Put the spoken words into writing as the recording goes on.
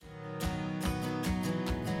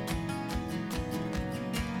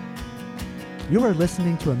You are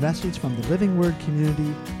listening to a message from the Living Word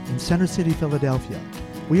community in Center City, Philadelphia.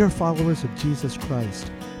 We are followers of Jesus Christ,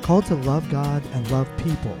 called to love God and love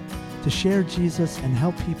people, to share Jesus and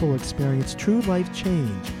help people experience true life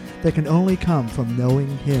change that can only come from knowing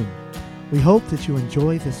Him. We hope that you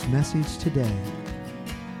enjoy this message today.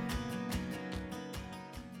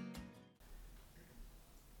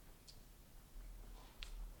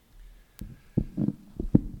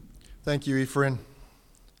 Thank you, Ephraim.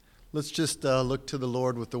 Let's just look to the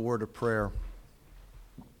Lord with the word of prayer.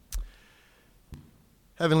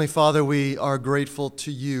 Heavenly Father, we are grateful to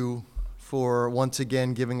you for once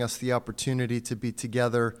again giving us the opportunity to be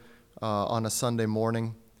together on a Sunday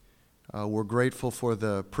morning. We're grateful for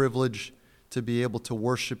the privilege to be able to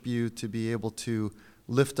worship you, to be able to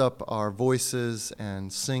lift up our voices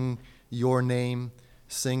and sing your name,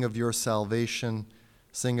 sing of your salvation,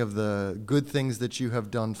 sing of the good things that you have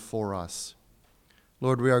done for us.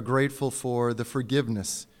 Lord, we are grateful for the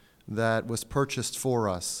forgiveness that was purchased for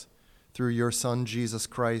us through your Son, Jesus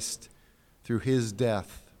Christ, through his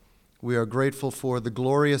death. We are grateful for the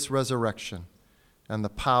glorious resurrection and the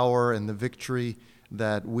power and the victory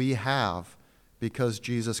that we have because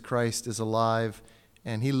Jesus Christ is alive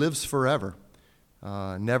and he lives forever,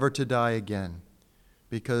 never to die again,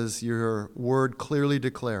 because your word clearly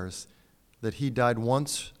declares that he died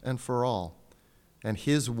once and for all, and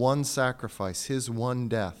his one sacrifice, his one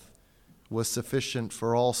death, was sufficient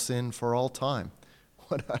for all sin, for all time.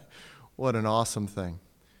 What an awesome thing.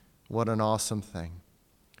 What an awesome thing.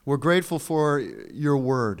 We're grateful for your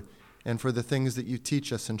word and for the things that you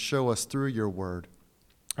teach us and show us through your word.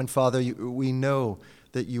 And Father, we know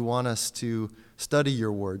that you want us to study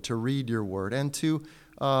your word, to read your word, and to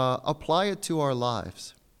apply it to our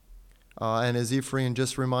lives. And as Ephraim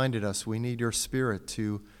just reminded us, we need your Spirit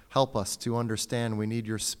to help us to understand. We need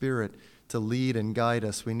your Spirit to lead and guide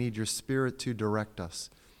us. We need your Spirit to direct us.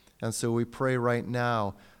 And so we pray right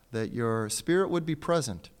now that your Spirit would be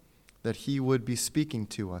present, that he would be speaking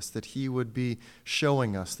to us, that he would be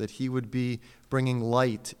showing us, that he would be bringing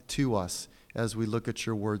light to us as we look at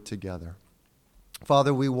your word together.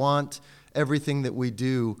 Father, we want everything that we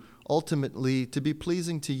do ultimately to be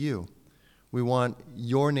pleasing to you. We want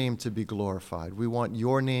your name to be glorified. We want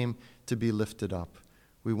your name to be lifted up.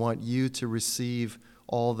 We want you to receive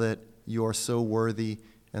all that you are so worthy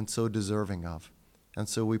and so deserving of. And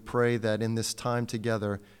so we pray that in this time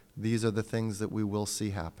together, these are the things that we will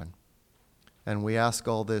see happen. And we ask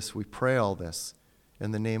all this, we pray all this,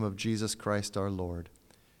 in the name of Jesus Christ our Lord.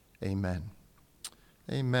 Amen.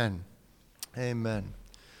 Amen. Amen.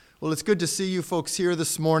 Well, it's good to see you folks here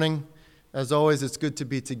this morning. As always, it's good to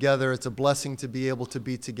be together. It's a blessing to be able to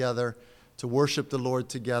be together, to worship the Lord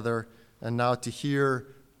together, and now to hear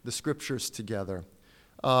the scriptures together.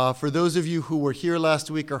 For those of you who were here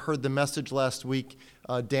last week or heard the message last week,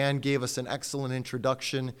 Dan gave us an excellent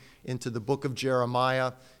introduction into the book of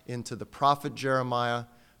Jeremiah, into the prophet Jeremiah.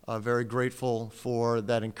 Very grateful for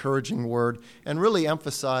that encouraging word, and really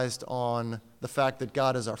emphasized on the fact that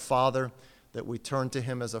God is our Father, that we turn to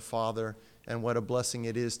him as a Father, and what a blessing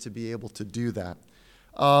it is to be able to do that.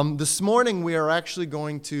 This morning we are actually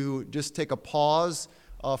going to just take a pause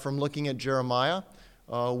from looking at Jeremiah.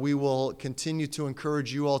 We will continue to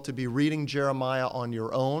encourage you all to be reading Jeremiah on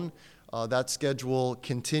your own. That schedule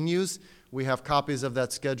continues. We have copies of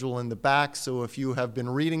that schedule in the back, so if you have been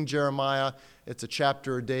reading Jeremiah, it's a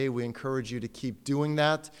chapter a day. We encourage you to keep doing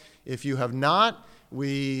that. If you have not,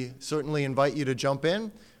 we certainly invite you to jump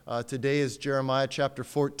in. Today is Jeremiah chapter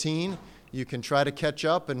 14. You can try to catch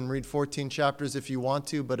up and read 14 chapters if you want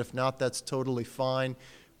to, but if not, that's totally fine.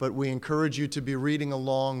 But we encourage you to be reading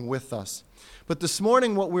along with us. But this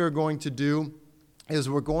morning, what we're going to do is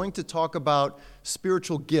we're going to talk about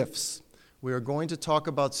spiritual gifts. We are going to talk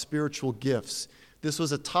about spiritual gifts. This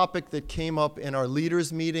was a topic that came up in our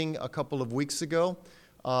leaders meeting a couple of weeks ago.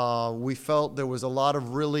 We felt there was a lot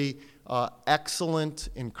of really excellent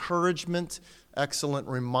encouragement, excellent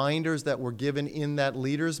reminders that were given in that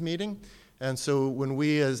leaders meeting. And so when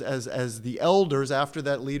we as the elders after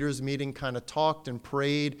that leaders meeting kind of talked and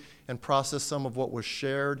prayed and processed some of what was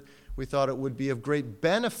shared, we thought it would be of great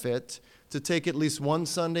benefit to take at least one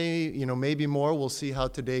Sunday, maybe more, we'll see how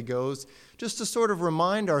today goes, just to sort of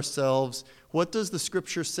remind ourselves, what does the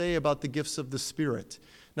Scripture say about the gifts of the Spirit?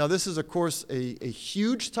 Now, this is, of course, a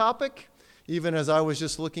huge topic. Even as I was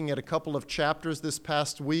just looking at a couple of chapters this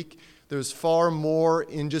past week, there's far more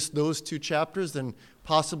in just those two chapters than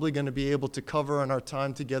possibly going to be able to cover in our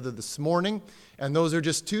time together this morning. And those are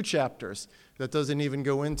just two chapters. That doesn't even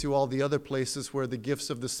go into all the other places where the gifts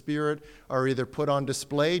of the Spirit are either put on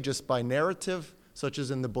display just by narrative, such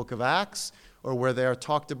as in the book of Acts, or where they are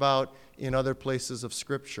talked about in other places of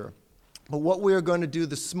Scripture. But what we are going to do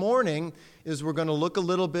this morning is we're going to look a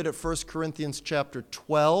little bit at 1 Corinthians chapter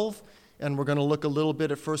 12, and we're going to look a little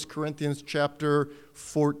bit at 1 Corinthians chapter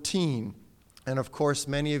 14. And of course,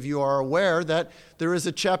 many of you are aware that there is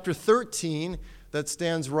a chapter 13 that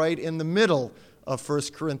stands right in the middle of 1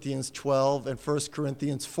 Corinthians 12 and 1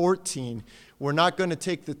 Corinthians 14. We're not going to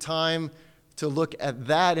take the time to look at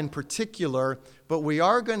that in particular, but we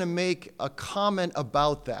are going to make a comment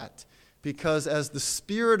about that, because as the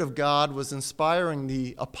Spirit of God was inspiring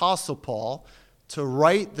the Apostle Paul to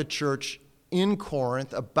write the church in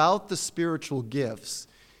Corinth about the spiritual gifts,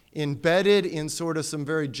 embedded in sort of some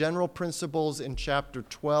very general principles in chapter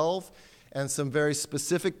 12 and some very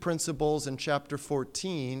specific principles in chapter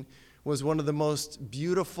 14, was one of the most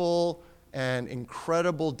beautiful and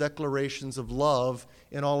incredible declarations of love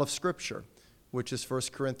in all of Scripture, which is 1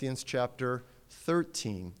 Corinthians chapter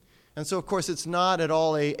 13. And so, of course, it's not at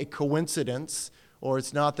all a coincidence, or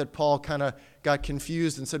it's not that Paul kind of got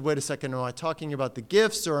confused and said, wait a second, am I talking about the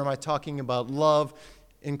gifts or am I talking about love?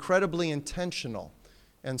 Incredibly intentional.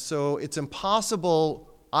 And so it's impossible,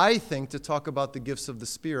 I think, to talk about the gifts of the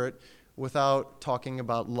Spirit without talking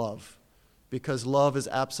about love, because love is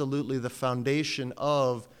absolutely the foundation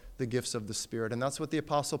of the gifts of the Spirit. And that's what the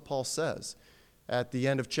Apostle Paul says. At the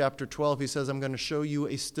end of chapter 12, he says, I'm going to show you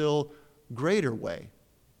a still greater way,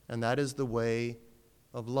 and that is the way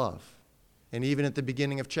of love. And even at the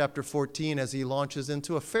beginning of chapter 14, as he launches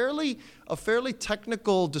into a fairly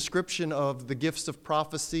technical description of the gifts of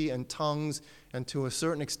prophecy and tongues, and to a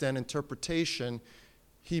certain extent interpretation,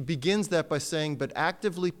 he begins that by saying, but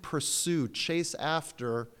actively pursue, chase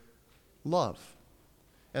after love.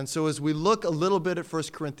 And so as we look a little bit at 1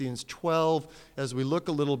 Corinthians 12, as we look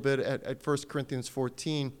a little bit at 1 Corinthians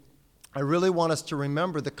 14, I really want us to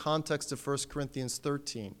remember the context of 1 Corinthians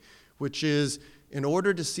 13, which is, in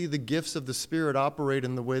order to see the gifts of the Spirit operate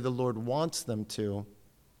in the way the Lord wants them to,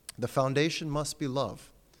 the foundation must be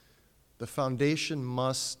love. The foundation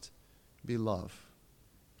must be love.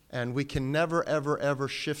 And we can never, ever, ever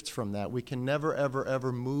shift from that. We can never, ever,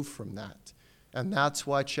 ever move from that. And that's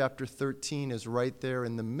why chapter 13 is right there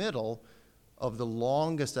in the middle of the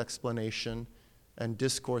longest explanation and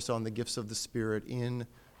discourse on the gifts of the Spirit in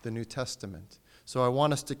the New Testament. So I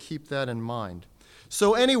want us to keep that in mind.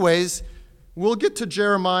 So anyways, we'll get to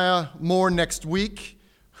Jeremiah more next week.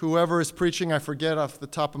 Whoever is preaching, I forget off the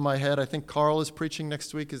top of my head. I think Carl is preaching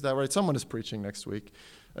next week. Is that right? Someone is preaching next week,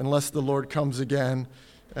 unless the Lord comes again.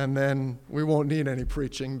 And then we won't need any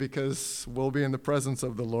preaching because we'll be in the presence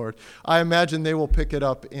of the Lord. I imagine they will pick it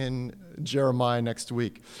up in Jeremiah next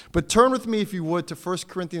week. But turn with me, if you would, to 1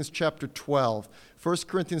 Corinthians chapter 12. 1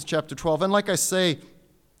 Corinthians chapter 12. And like I say,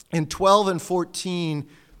 in 12 and 14,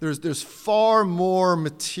 there's far more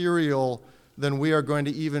material than we are going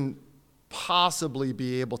to even possibly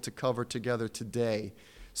be able to cover together today.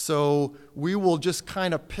 So we will just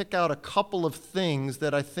kind of pick out a couple of things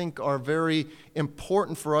that I think are very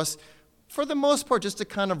important for us, for the most part, just to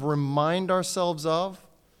kind of remind ourselves of.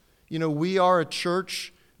 You know, we are a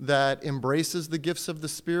church that embraces the gifts of the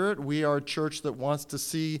Spirit. We are a church that wants to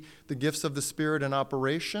see the gifts of the Spirit in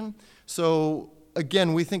operation. So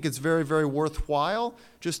again, we think it's very, very worthwhile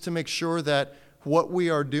just to make sure that what we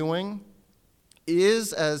are doing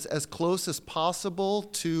is as close as possible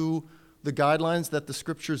to the guidelines that the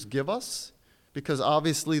Scriptures give us, because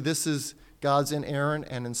obviously this is God's inerrant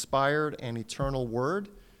and inspired and eternal word.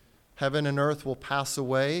 Heaven and earth will pass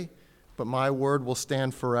away, but my word will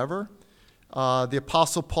stand forever. The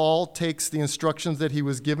Apostle Paul takes the instructions that he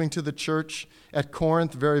was giving to the church at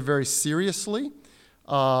Corinth very, very seriously.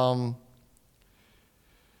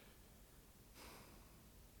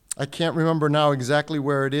 I can't remember now exactly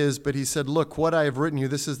where it is, but he said, look, what I have written you,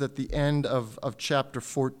 this is at the end of chapter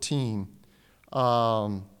 14.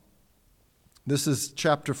 This is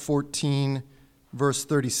chapter 14, verse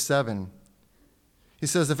 37. He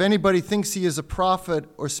says, if anybody thinks he is a prophet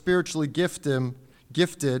or spiritually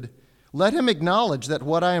gifted, let him acknowledge that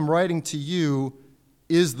what I am writing to you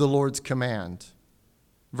is the Lord's command.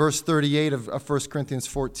 Verse 38 of 1 Corinthians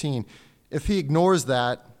 14. If he ignores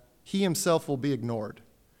that, he himself will be ignored.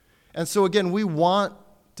 And so again, we want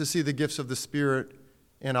to see the gifts of the Spirit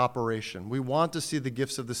in operation. We want to see the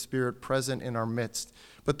gifts of the Spirit present in our midst.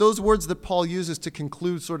 But those words that Paul uses to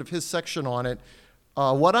conclude sort of his section on it,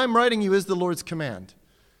 what I'm writing you is the Lord's command.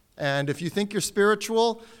 And if you think you're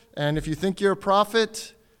spiritual, and if you think you're a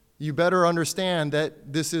prophet, you better understand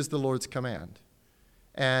that this is the Lord's command.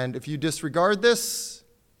 And if you disregard this,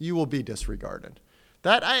 you will be disregarded.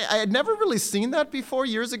 That I had never really seen that before.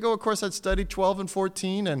 Years ago, of course, I'd studied 12 and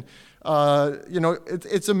 14, and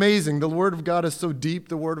it's amazing. The Word of God is so deep.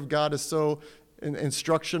 The Word of God is so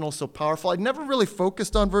instructional, so powerful. I'd never really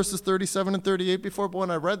focused on verses 37 and 38 before, but when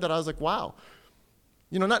I read that, I was like, wow.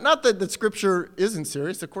 Not that Scripture isn't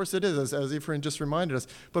serious. Of course it is, as Ephraim just reminded us.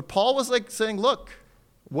 But Paul was like saying, look,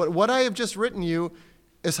 what I have just written you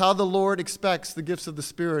is how the Lord expects the gifts of the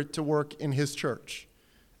Spirit to work in his church.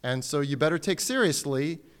 And so you better take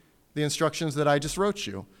seriously the instructions that I just wrote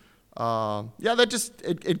you.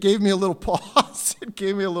 It gave me a little pause. It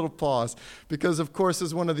gave me a little pause because, of course,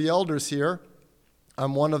 as one of the elders here,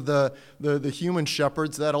 I'm one of the human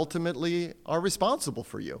shepherds that ultimately are responsible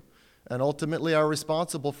for you and ultimately are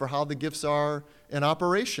responsible for how the gifts are in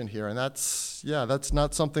operation here. And that's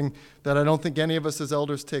not something that I don't think any of us as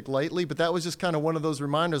elders take lightly, but that was just kind of one of those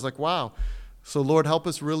reminders like, wow. So Lord, help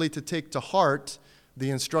us really to take to heart the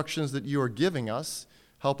instructions that you are giving us.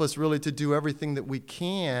 Help us really to do everything that we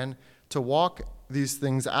can to walk these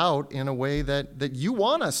things out in a way that you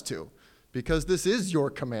want us to, because this is your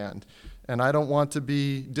command. And I don't want to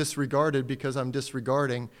be disregarded because I'm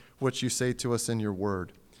disregarding what you say to us in your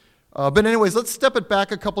word. But anyways, let's step it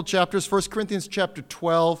back a couple chapters. 1 Corinthians chapter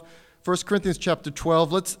 12. 1 Corinthians chapter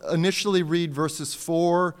 12. Let's initially read verses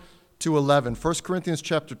 4 to 11. 1 Corinthians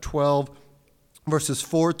chapter 12, verses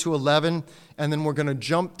 4 to 11. And then we're going to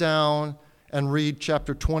jump down and read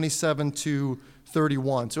chapter 27 to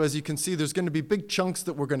 31. So as you can see, there's going to be big chunks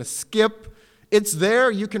that we're going to skip. It's there.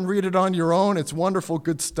 You can read it on your own. It's wonderful,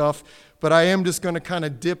 good stuff. But I am just going to kind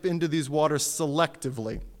of dip into these waters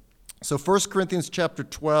selectively. So 1 Corinthians chapter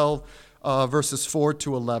 12, verses 4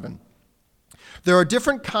 to 11. There are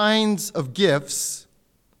different kinds of gifts,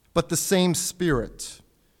 but the same Spirit.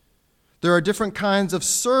 There are different kinds of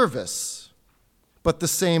service, but the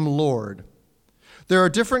same Lord. There are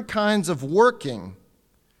different kinds of working,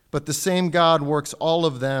 but the same God works all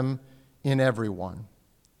of them in everyone.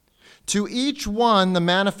 To each one, the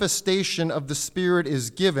manifestation of the Spirit is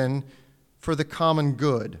given for the common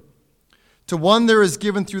good. To one there is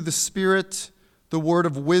given through the Spirit the word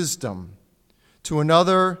of wisdom, to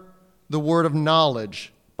another the word of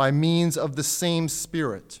knowledge by means of the same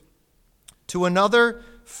Spirit, to another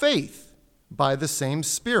faith by the same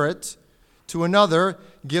Spirit, to another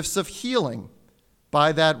gifts of healing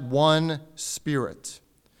by that one Spirit,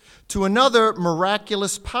 to another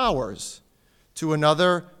miraculous powers, to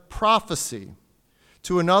another prophecy,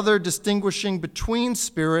 to another distinguishing between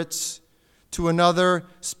spirits, to another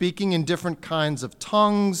speaking in different kinds of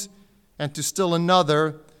tongues, and to still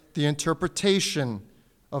another the interpretation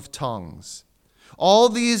of tongues. All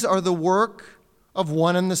these are the work of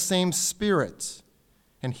one and the same Spirit,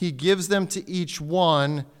 and he gives them to each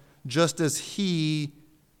one just as he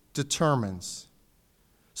determines.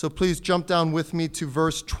 So please jump down with me to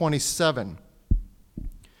verse 27.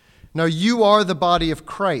 Now you are the body of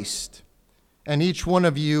Christ, and each one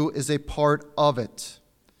of you is a part of it.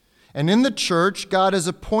 And in the church, God has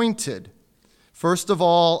appointed, first of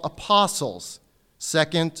all, apostles,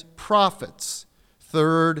 second, prophets,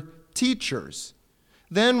 third, teachers,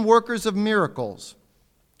 then workers of miracles,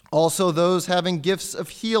 also those having gifts of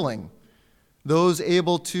healing, those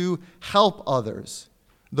able to help others,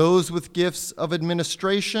 those with gifts of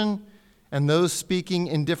administration, and those speaking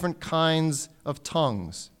in different kinds of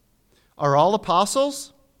tongues. Are all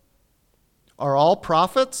apostles? Are all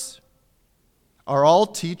prophets? Are all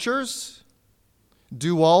teachers?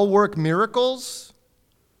 Do all work miracles?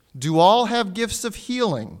 Do all have gifts of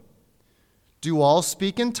healing? Do all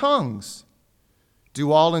speak in tongues?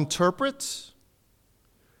 Do all interpret?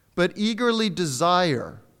 But eagerly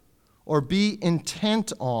desire or be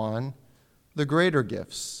intent on the greater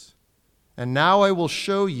gifts. And now I will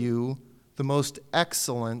show you the most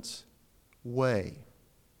excellent way.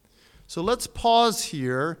 So let's pause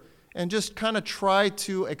here and just kind of try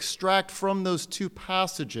to extract from those two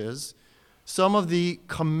passages some of the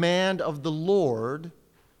command of the Lord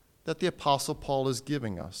that the Apostle Paul is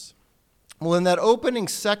giving us. Well, in that opening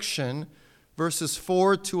section, verses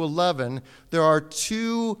 4 to 11, there are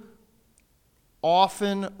two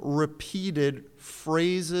often repeated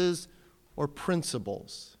phrases or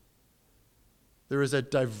principles. There is a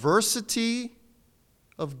diversity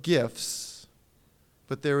of gifts,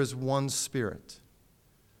 but there is one Spirit.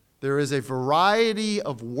 There is a variety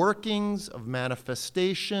of workings, of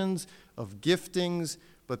manifestations, of giftings,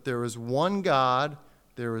 but there is one God,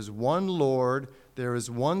 there is one Lord, there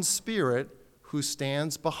is one Spirit who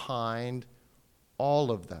stands behind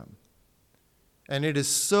all of them. And it is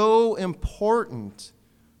so important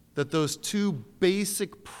that those two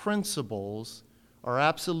basic principles are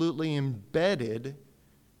absolutely embedded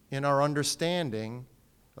in our understanding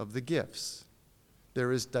of the gifts.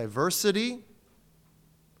 There is diversity,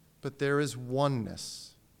 but there is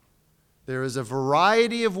oneness. There is a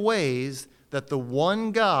variety of ways that the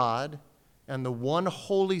one God and the one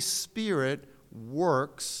Holy Spirit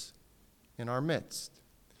works in our midst.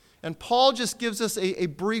 And Paul just gives us a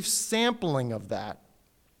brief sampling of that.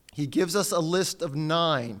 He gives us a list of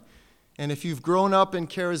 9. And if you've grown up in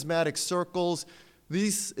charismatic circles,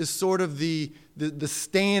 this is sort of the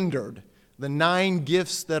standard, the 9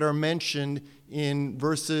 gifts that are mentioned in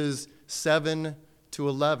verses 7 to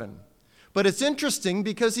 11. But it's interesting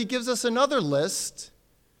because he gives us another list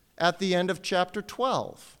at the end of chapter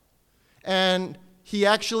 12. And he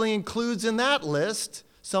actually includes in that list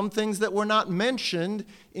some things that were not mentioned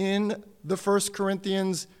in the first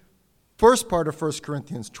part of 1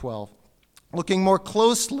 Corinthians 12. Looking more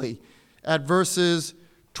closely at verses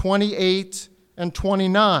 28 and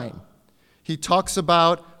 29, he talks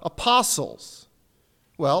about apostles.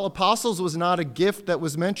 Well, apostles was not a gift that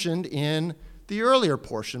was mentioned in the earlier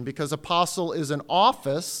portion because apostle is an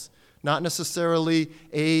office, not necessarily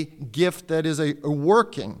a gift that is a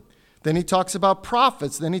working. Then he talks about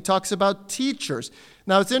prophets. Then he talks about teachers.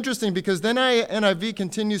 Now, it's interesting because then NIV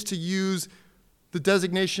continues to use the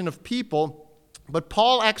designation of people, but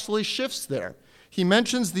Paul actually shifts there. He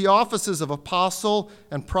mentions the offices of apostle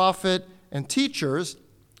and prophet and teachers,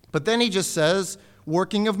 but then he just says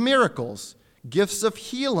working of miracles, gifts of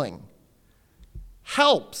healing,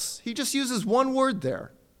 helps. He just uses one word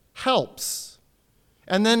there, helps.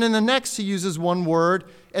 And then in the next he uses one word,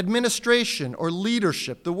 administration or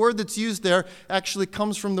leadership. The word that's used there actually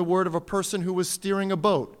comes from the word of a person who was steering a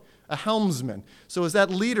boat, a helmsman. So is that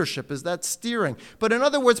leadership? Is that steering? But in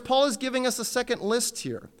other words, Paul is giving us a second list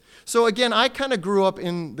here. So again, I kind of grew up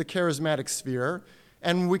in the charismatic sphere,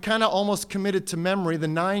 and we kind of almost committed to memory the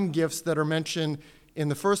 9 gifts that are mentioned in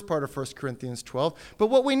the first part of 1 Corinthians 12. But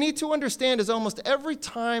what we need to understand is almost every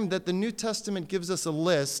time that the New Testament gives us a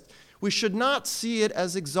list, we should not see it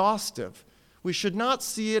as exhaustive. We should not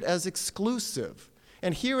see it as exclusive.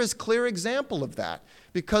 And here is a clear example of that,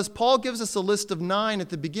 because Paul gives us a list of 9 at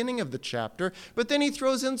the beginning of the chapter, but then he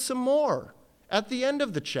throws in some more at the end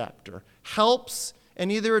of the chapter. Helps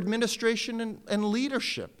and either administration and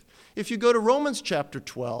leadership. If you go to Romans chapter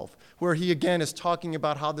 12, where he again is talking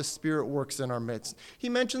about how the Spirit works in our midst, he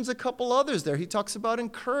mentions a couple others there. He talks about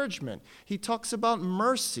encouragement. He talks about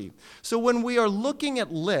mercy. So when we are looking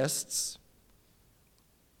at lists,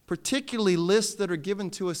 particularly lists that are given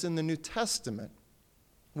to us in the New Testament,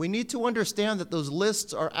 we need to understand that those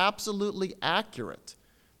lists are absolutely accurate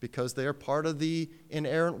because they are part of the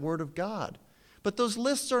inerrant Word of God. But those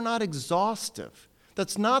lists are not exhaustive.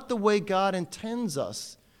 That's not the way God intends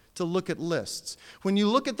us to look at lists. When you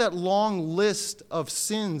look at that long list of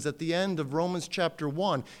sins at the end of Romans chapter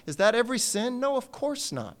 1, is that every sin? No, of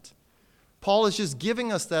course not. Paul is just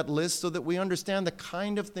giving us that list so that we understand the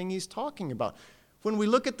kind of thing he's talking about. When we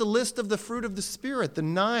look at the list of the fruit of the Spirit, the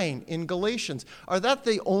 9 in Galatians, are that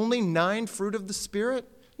the only 9 fruit of the Spirit?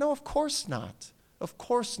 No, of course not. Of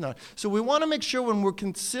course not. So we want to make sure when we're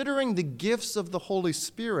considering the gifts of the Holy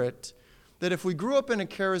Spirit, that if we grew up in a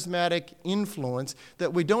charismatic influence,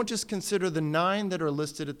 that we don't just consider the 9 that are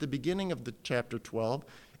listed at the beginning of the chapter 12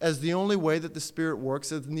 as the only way that the Spirit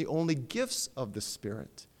works, as the only gifts of the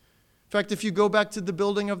Spirit. In fact, if you go back to the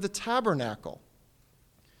building of the tabernacle,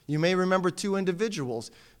 you may remember 2 individuals,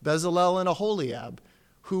 Bezalel and Aholiab,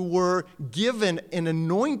 who were given an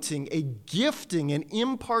anointing, a gifting, an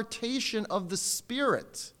impartation of the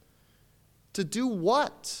Spirit. To do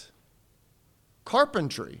what?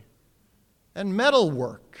 Carpentry and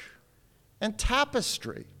metalwork and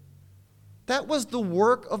tapestry. That was the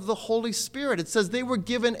work of the Holy Spirit. It says they were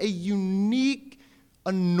given a unique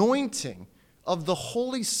anointing of the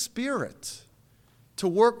Holy Spirit to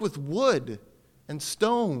work with wood and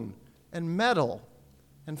stone and metal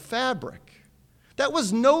and fabric. That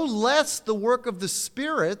was no less the work of the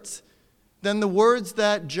Spirit than the words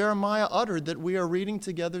that Jeremiah uttered that we are reading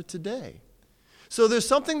together today. So there's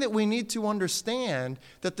something that we need to understand,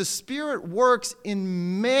 that the Spirit works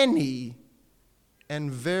in many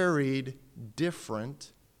and varied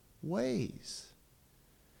different ways.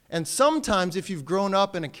 And sometimes if you've grown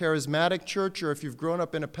up in a charismatic church or if you've grown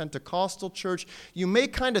up in a Pentecostal church, you may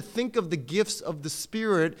kind of think of the gifts of the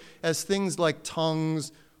Spirit as things like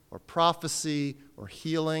tongues or prophecy or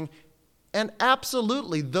healing. And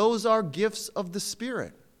absolutely, those are gifts of the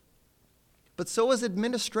Spirit. But so is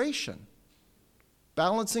administration,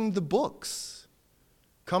 balancing the books,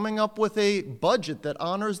 coming up with a budget that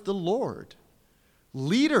honors the Lord,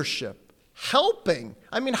 leadership, helping.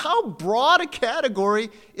 I mean, how broad a category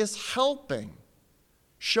is helping,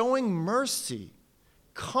 showing mercy,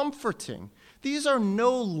 comforting. These are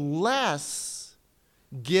no less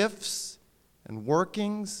gifts and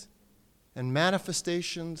workings and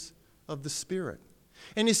manifestations of the Spirit.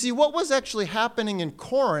 And you see, what was actually happening in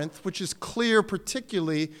Corinth, which is clear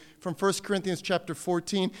particularly from 1 Corinthians chapter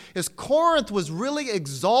 14, is Corinth was really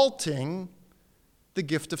exalting the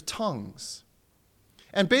gift of tongues.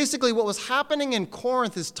 And basically what was happening in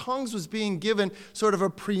Corinth is tongues was being given sort of a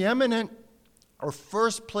preeminent or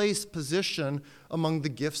first place position among the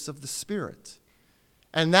gifts of the Spirit.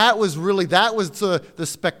 And that was the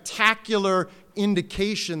spectacular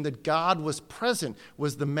indication that God was present,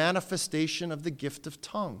 was the manifestation of the gift of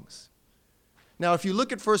tongues. Now, if you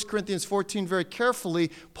look at 1 Corinthians 14 very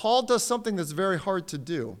carefully, Paul does something that's very hard to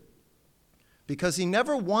do, because he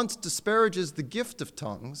never once disparages the gift of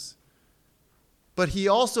tongues, but he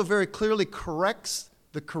also very clearly corrects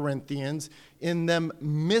the Corinthians in them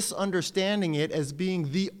misunderstanding it as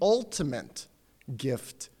being the ultimate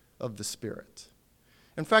gift of the Spirit.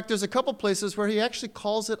 In fact, there's a couple places where he actually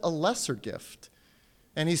calls it a lesser gift.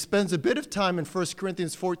 And he spends a bit of time in 1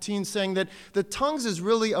 Corinthians 14 saying that the tongues is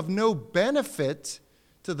really of no benefit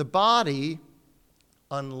to the body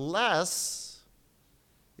unless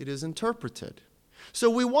it is interpreted. So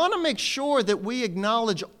we want to make sure that we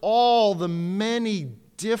acknowledge all the many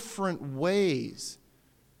different ways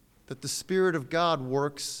that the Spirit of God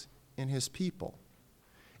works in His people.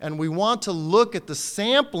 And we want to look at the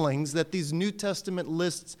samplings that these New Testament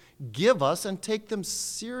lists give us and take them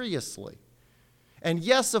seriously. And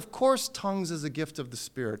yes, of course, tongues is a gift of the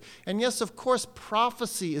Spirit. And yes, of course,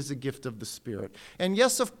 prophecy is a gift of the Spirit. And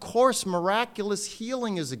yes, of course, miraculous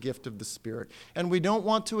healing is a gift of the Spirit. And we don't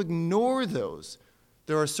want to ignore those.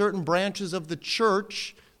 There are certain branches of the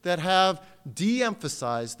church that have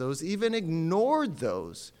de-emphasized those, even ignored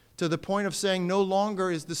those, to the point of saying no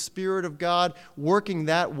longer is the Spirit of God working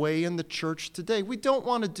that way in the church today. We don't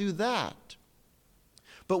want to do that.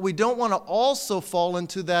 But we don't want to also fall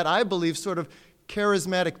into that, I believe, sort of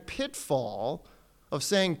charismatic pitfall of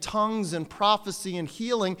saying tongues and prophecy and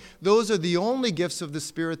healing, those are the only gifts of the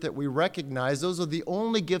Spirit that we recognize. Those are the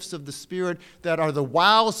only gifts of the Spirit that are the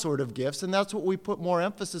wow sort of gifts, and that's what we put more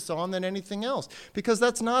emphasis on than anything else, because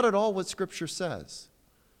that's not at all what Scripture says.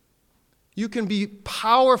 You can be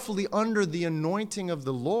powerfully under the anointing of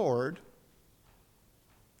the Lord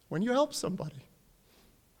when you help somebody,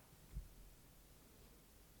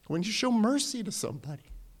 when you show mercy to somebody,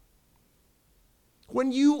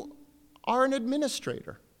 when you are an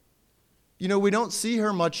administrator. You know, we don't see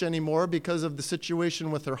her much anymore because of the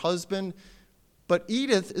situation with her husband, but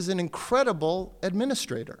Edith is an incredible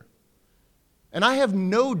administrator. And I have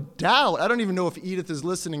no doubt, I don't even know if Edith is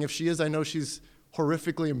listening. If she is, I know she's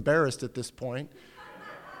horrifically embarrassed at this point.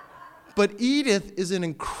 But Edith is an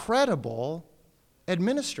incredible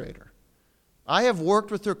administrator. I have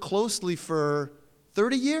worked with her closely for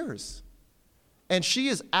 30 years. And she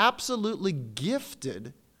is absolutely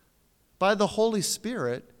gifted by the Holy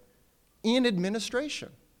Spirit in administration.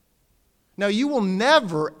 Now, you will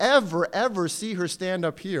never, ever, ever see her stand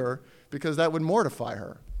up here because that would mortify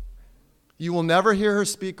her. You will never hear her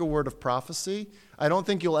speak a word of prophecy. I don't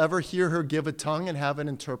think you'll ever hear her give a tongue and have it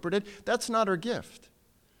interpreted. That's not her gift.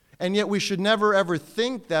 And yet we should never ever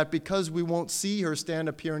think that because we won't see her stand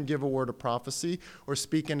up here and give a word of prophecy or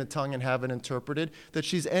speak in a tongue and have it interpreted, that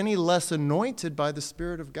she's any less anointed by the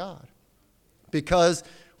Spirit of God. Because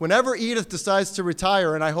whenever Edith decides to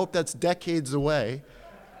retire, and I hope that's decades away,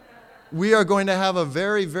 we are going to have a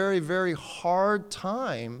very, very, very hard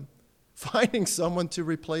time finding someone to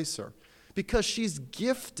replace her, because she's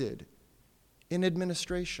gifted in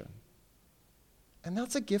administration. And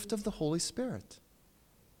that's a gift of the Holy Spirit.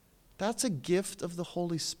 That's a gift of the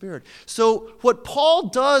Holy Spirit. So what Paul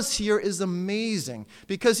does here is amazing,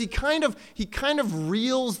 because he kind of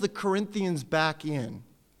reels the Corinthians back in.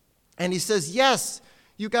 And he says, yes,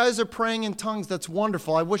 you guys are praying in tongues. That's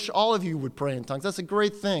wonderful. I wish all of you would pray in tongues. That's a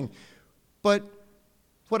great thing. But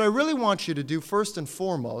what I really want you to do, first and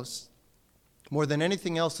foremost, more than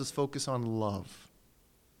anything else, is focus on love.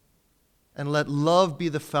 And let love be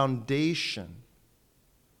the foundation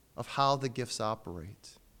of how the gifts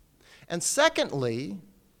operate. And secondly,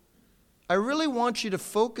 I really want you to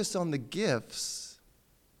focus on the gifts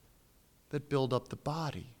that build up the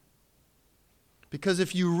body. Because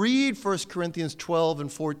if you read 1 Corinthians 12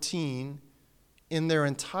 and 14 in their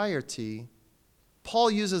entirety,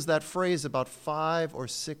 Paul uses that phrase about 5 or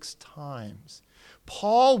 6 times.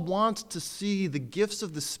 Paul wants to see the gifts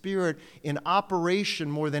of the Spirit in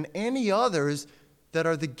operation more than any others that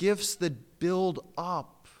are the gifts that build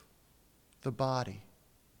up the body.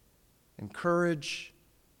 Encourage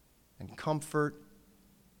and comfort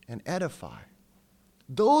and edify.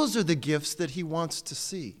 Those are the gifts that he wants to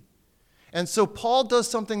see. And so Paul does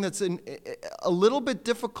something that's a little bit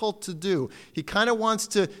difficult to do. He kind of wants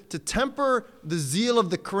to temper the zeal of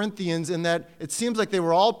the Corinthians in that it seems like they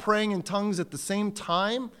were all praying in tongues at the same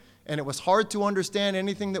time, and it was hard to understand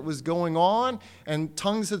anything that was going on, and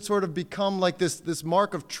tongues had sort of become like this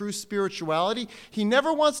mark of true spirituality. He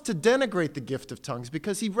never wants to denigrate the gift of tongues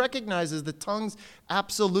because he recognizes that tongues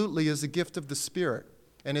absolutely is a gift of the Spirit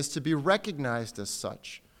and is to be recognized as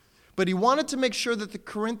such. But he wanted to make sure that the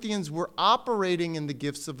Corinthians were operating in the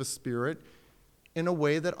gifts of the Spirit in a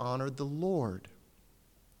way that honored the Lord.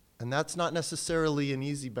 And that's not necessarily an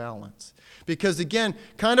easy balance. Because again,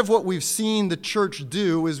 kind of what we've seen the church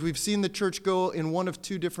do is we've seen the church go in one of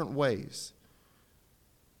two different ways.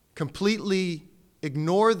 Completely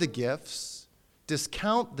ignore the gifts,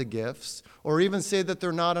 discount the gifts, or even say that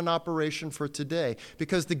they're not in operation for today.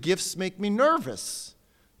 Because the gifts make me nervous.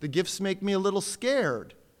 The gifts make me a little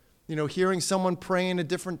scared. Hearing someone pray in a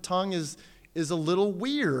different tongue is a little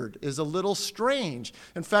weird, is a little strange.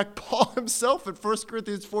 In fact, Paul himself at 1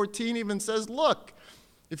 Corinthians 14 even says, look,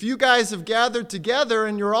 if you guys have gathered together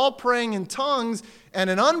and you're all praying in tongues and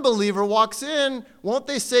an unbeliever walks in, won't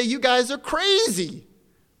they say you guys are crazy?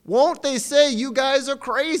 Won't they say you guys are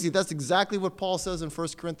crazy? That's exactly what Paul says in 1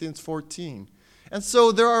 Corinthians 14. And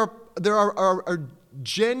so there are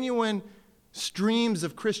genuine streams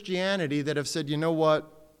of Christianity that have said, you know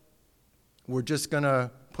what? We're just going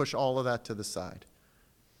to push all of that to the side.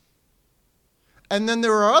 And then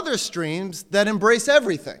there are other streams that embrace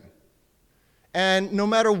everything. And no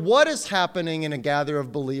matter what is happening in a gather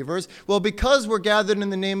of believers, well, because we're gathered in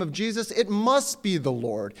the name of Jesus, it must be the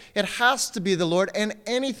Lord. It has to be the Lord, and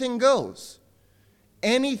anything goes.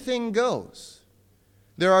 Anything goes.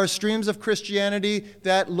 There are streams of Christianity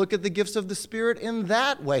that look at the gifts of the Spirit in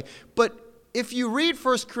that way. But if you read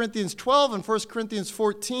 1 Corinthians 12 and 1 Corinthians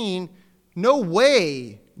 14, no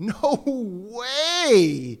way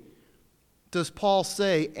does Paul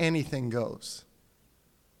say anything goes.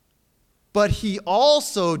 But he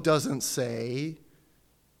also doesn't say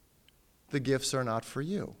the gifts are not for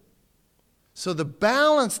you. So the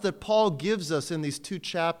balance that Paul gives us in these two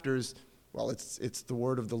chapters, well, it's the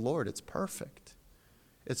word of the Lord. It's perfect.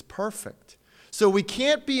 It's perfect. So we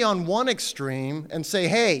can't be on one extreme and say,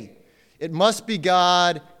 hey, it must be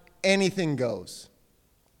God, anything goes.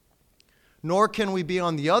 Nor can we be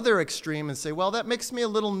on the other extreme and say, well, that makes me a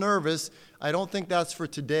little nervous. I don't think that's for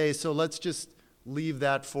today, so let's just leave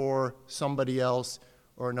that for somebody else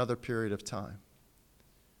or another period of time.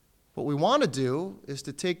 What we want to do is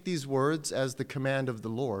to take these words as the command of the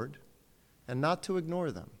Lord and not to ignore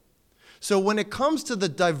them. So when it comes to the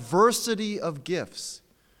diversity of gifts,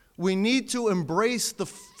 we need to embrace the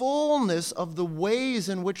fullness of the ways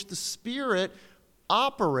in which the Spirit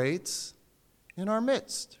operates in our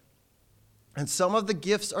midst. And some of the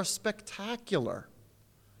gifts are spectacular.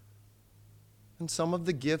 And some of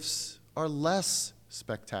the gifts are less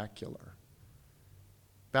spectacular.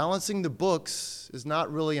 Balancing the books is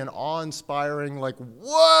not really an awe-inspiring, like,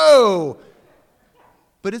 whoa!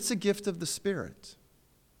 But it's a gift of the Spirit.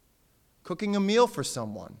 Cooking a meal for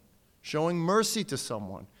someone, showing mercy to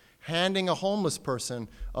someone, handing a homeless person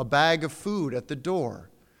a bag of food at the door.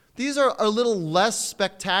 These are a little less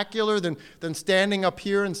spectacular than standing up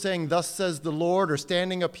here and saying, thus says the Lord, or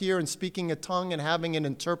standing up here and speaking a tongue and having it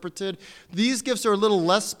interpreted. These gifts are a little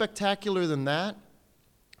less spectacular than that,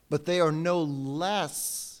 but they are no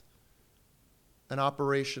less an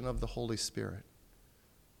operation of the Holy Spirit.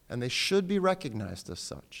 And they should be recognized as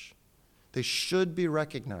such. They should be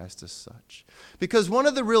recognized as such. Because one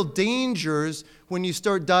of the real dangers when you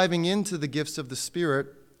start diving into the gifts of the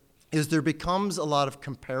Spirit is there becomes a lot of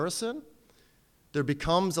comparison, there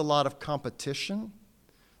becomes a lot of competition,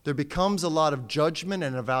 there becomes a lot of judgment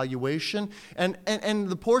and evaluation. And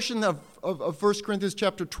the portion of 1 Corinthians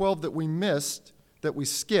chapter 12 that we missed, that we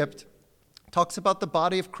skipped, talks about the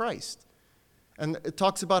body of Christ. And it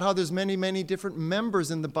talks about how there's many, many different members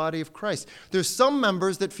in the body of Christ. There's some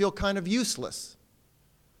members that feel kind of useless.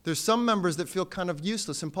 There's some members that feel kind of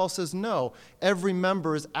useless. And Paul says, no, every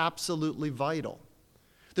member is absolutely vital.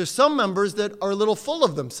 There's some members that are a little full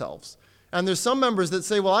of themselves. And there's some members that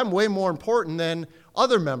say, well, I'm way more important than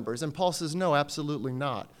other members. And Paul says, no, absolutely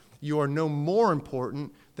not. You are no more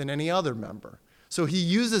important than any other member. So he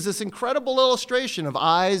uses this incredible illustration of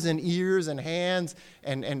eyes and ears and hands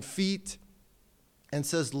and feet and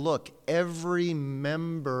says, look, every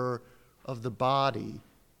member of the body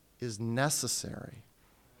is necessary.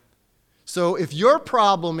 So if your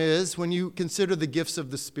problem is, when you consider the gifts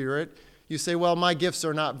of the Spirit, you say, well, my gifts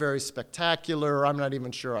are not very spectacular, or I'm not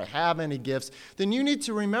even sure I have any gifts, then you need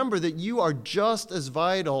to remember that you are just as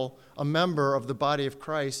vital a member of the body of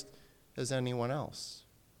Christ as anyone else.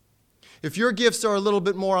 If your gifts are a little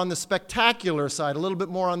bit more on the spectacular side, a little bit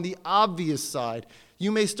more on the obvious side,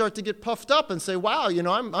 you may start to get puffed up and say, wow,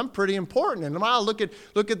 I'm pretty important, and wow, look at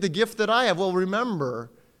the gift that I have. Well,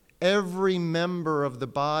 remember, every member of the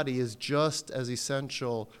body is just as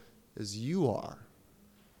essential as you are.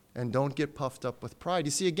 And don't get puffed up with pride.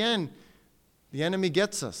 You see, again, the enemy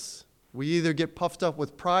gets us. We either get puffed up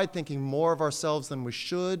with pride, thinking more of ourselves than we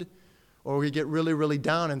should, or we get really, really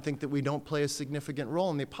down and think that we don't play a significant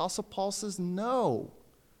role. And the Apostle Paul says, no.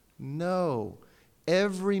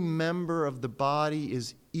 Every member of the body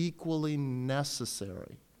is equally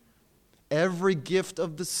necessary. Every gift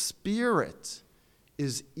of the Spirit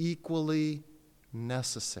is equally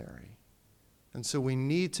necessary. And so we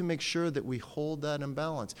need to make sure that we hold that in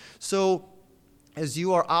balance. So as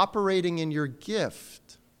you are operating in your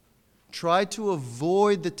gift, try to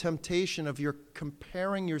avoid the temptation of your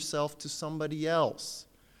comparing yourself to somebody else.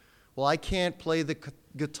 Well, I can't play the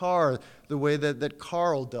guitar the way that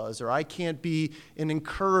Carl does, or I can't be an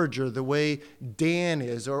encourager the way Dan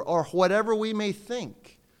is, or whatever we may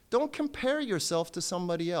think. Don't compare yourself to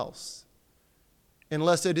somebody else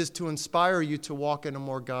unless it is to inspire you to walk in a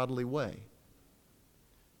more godly way.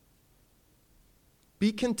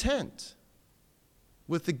 Be content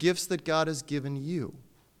with the gifts that God has given you.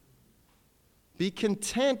 Be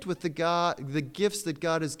content with the gifts that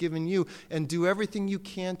God has given you, and do everything you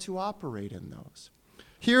can to operate in those.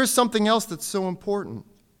 Here's something else that's so important.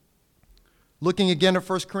 Looking again at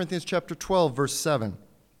 1 Corinthians chapter 12, verse 7.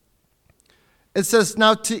 It says,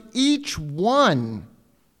 now to each one,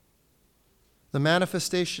 the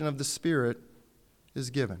manifestation of the Spirit is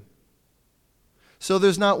given. So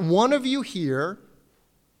there's not one of you here,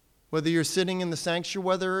 whether you're sitting in the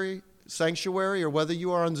sanctuary or whether you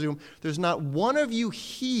are on Zoom, there's not one of you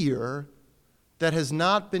here that has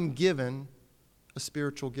not been given a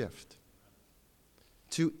spiritual gift.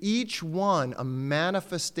 To each one, a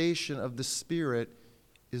manifestation of the Spirit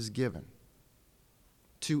is given.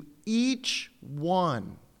 To each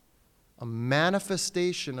one, a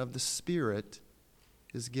manifestation of the Spirit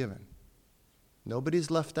is given. Nobody's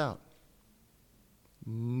left out.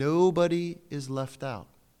 Nobody is left out.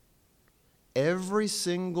 Every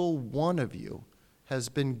single one of you has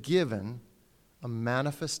been given a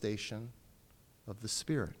manifestation of the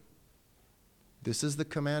Spirit. This is the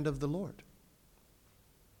command of the Lord.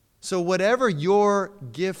 So whatever your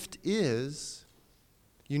gift is,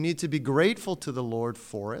 you need to be grateful to the Lord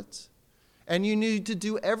for it, and you need to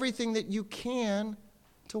do everything that you can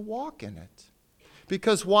to walk in it.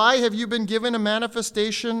 Because why have you been given a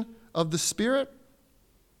manifestation of the Spirit?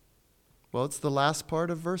 Well, it's the last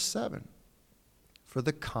part of verse 7. For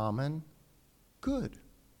the common good.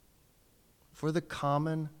 For the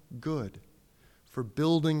common good. For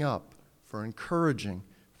building up, for encouraging,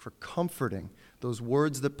 for comforting. Those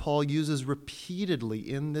words that Paul uses repeatedly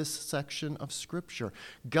in this section of Scripture.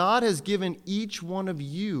 God has given each one of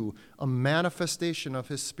you a manifestation of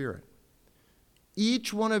His Spirit.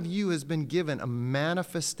 Each one of you has been given a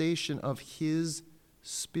manifestation of His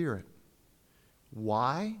Spirit.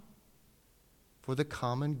 Why? For the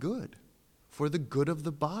common good. For the good of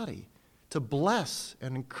the body, to bless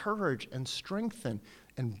and encourage and strengthen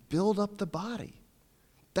and build up the body.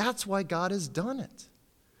 That's why God has done it.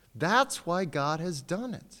 That's why God has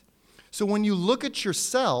done it. So when you look at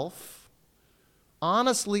yourself,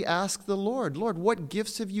 honestly ask the Lord, Lord, what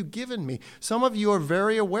gifts have you given me? Some of you are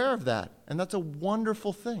very aware of that, and that's a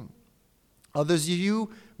wonderful thing. Others of you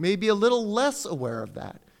may be a little less aware of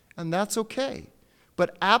that, and that's okay.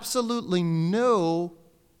 But absolutely know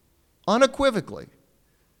unequivocally,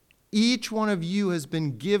 each one of you has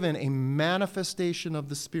been given a manifestation of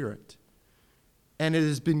the Spirit. And it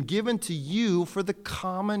has been given to you for the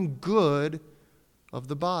common good of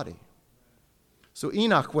the body. So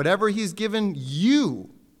Enoch, whatever he's given you,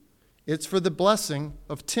 it's for the blessing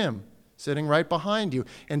of Tim, sitting right behind you.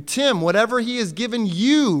 And Tim, whatever he has given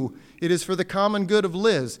you, it is for the common good of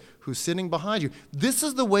Liz, who's sitting behind you. This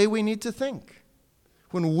is the way we need to think.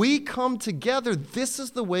 When we come together, this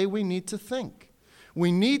is the way we need to think.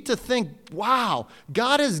 We need to think, wow,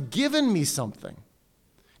 God has given me something.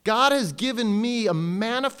 God has given me a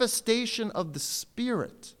manifestation of the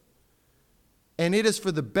Spirit. And it is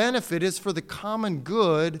for the benefit, it is for the common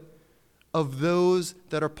good of those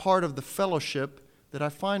that are part of the fellowship that I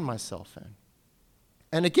find myself in.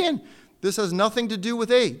 And again, this has nothing to do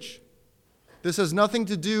with age. This has nothing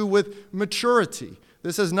to do with maturity.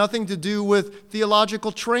 This has nothing to do with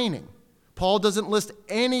theological training. Paul doesn't list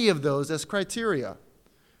any of those as criteria.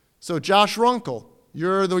 So Josh Runkle,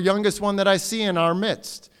 you're the youngest one that I see in our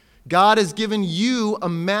midst. God has given you a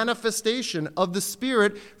manifestation of the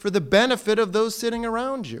Spirit for the benefit of those sitting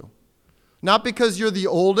around you. Not because you're the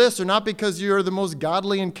oldest, or not because you're the most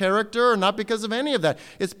godly in character, or not because of any of that.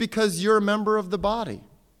 It's because you're a member of the body.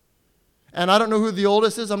 And I don't know who the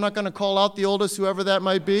oldest is. I'm not going to call out the oldest, whoever that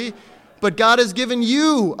might be. But God has given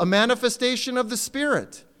you a manifestation of the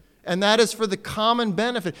Spirit. And that is for the common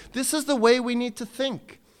benefit. This is the way we need to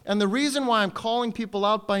think. And the reason why I'm calling people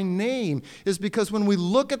out by name is because when we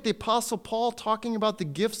look at the Apostle Paul talking about the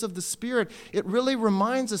gifts of the Spirit, it really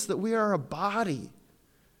reminds us that we are a body.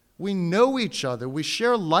 We know each other. We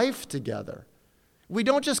share life together. We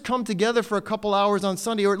don't just come together for a couple hours on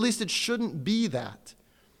Sunday, or at least it shouldn't be that.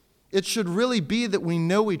 It should really be that we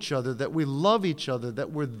know each other, that we love each other,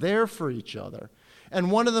 that we're there for each other. And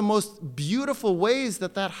one of the most beautiful ways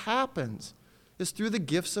that that happens is through the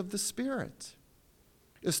gifts of the Spirit.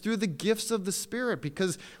 It's through the gifts of the Spirit,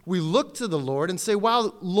 because we look to the Lord and say,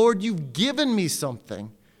 wow, Lord, you've given me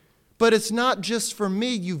something. But it's not just for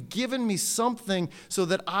me. You've given me something so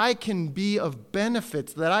that I can be of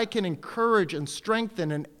benefit, that I can encourage and strengthen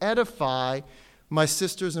and edify my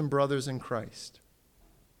sisters and brothers in Christ.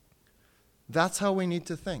 That's how we need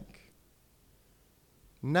to think.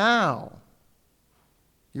 Now,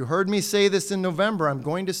 you heard me say this in November. I'm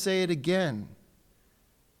going to say it again.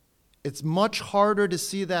 It's much harder to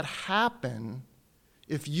see that happen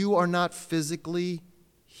if you are not physically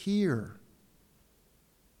here.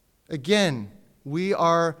 Again, we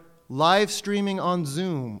are live streaming on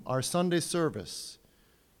Zoom our Sunday service,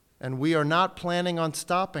 and we are not planning on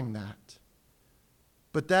stopping that.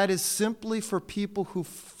 But that is simply for people who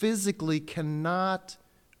physically cannot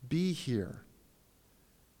be here.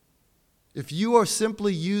 If you are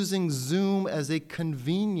simply using Zoom as a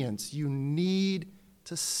convenience, you need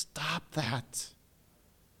to stop that.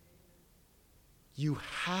 You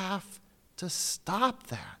have to stop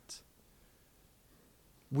that.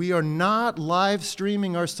 We are not live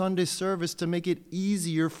streaming our Sunday service to make it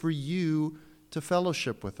easier for you to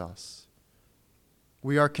fellowship with us.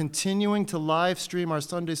 We are continuing to live stream our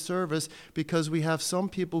Sunday service because we have some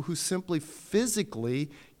people who simply physically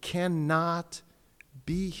cannot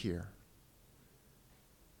be here.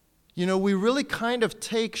 You know, we really kind of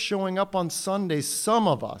take showing up on Sundays, some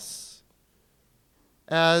of us,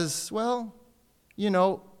 as, well, you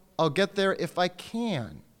know, I'll get there if I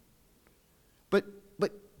can.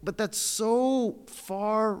 But that's so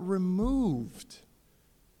far removed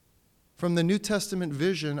from the New Testament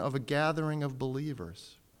vision of a gathering of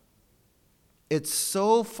believers. It's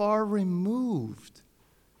so far removed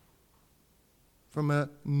from a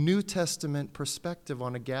New Testament perspective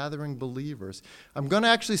on a gathering believers. I'm going to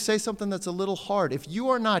actually say something that's a little hard. If you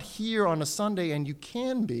are not here on a Sunday, and you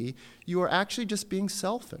can be, you are actually just being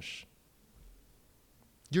selfish.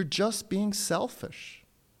 You're just being selfish.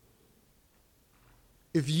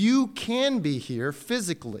 If you can be here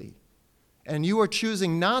physically, and you are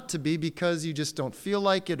choosing not to be because you just don't feel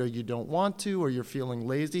like it, or you don't want to, or you're feeling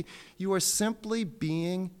lazy, you are simply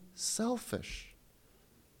being selfish.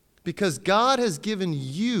 Because God has given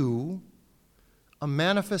you a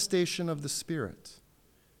manifestation of the Spirit.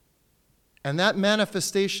 And that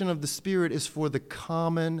manifestation of the Spirit is for the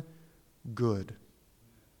common good.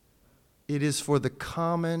 It is for the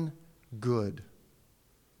common good.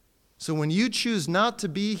 So when you choose not to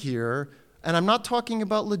be here, and I'm not talking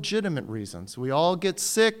about legitimate reasons. We all get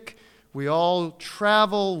sick. We all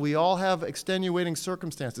travel. We all have extenuating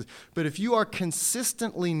circumstances. But if you are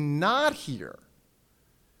consistently not here,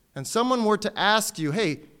 and someone were to ask you,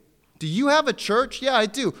 hey, do you have a church? Yeah, I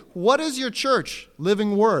do. What is your church?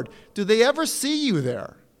 Living Word. Do they ever see you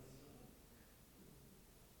there?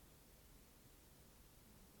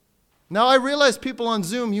 Now, I realize people on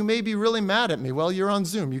Zoom, you may be really mad at me. Well, you're on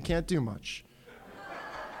Zoom. You can't do much.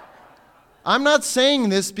 I'm not saying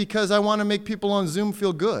this because I want to make people on Zoom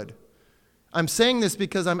feel good. I'm saying this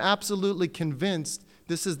because I'm absolutely convinced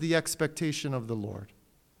this is the expectation of the Lord.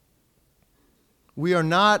 We are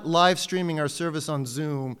not live streaming our service on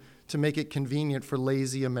Zoom to make it convenient for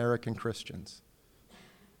lazy American Christians.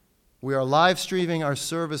 We are live streaming our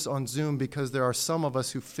service on Zoom because there are some of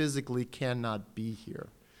us who physically cannot be here.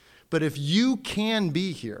 But if you can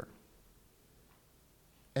be here,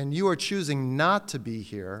 and you are choosing not to be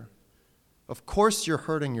here, of course you're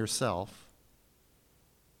hurting yourself,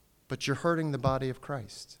 but you're hurting the body of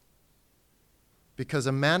Christ. Because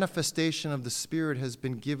a manifestation of the Spirit has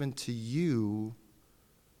been given to you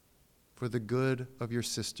for the good of your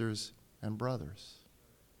sisters and brothers.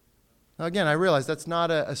 Now, again, I realize that's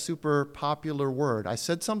not a super popular word. I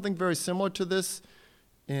said something very similar to this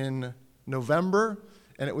in November,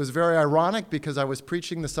 and it was very ironic because I was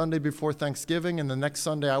preaching the Sunday before Thanksgiving, and the next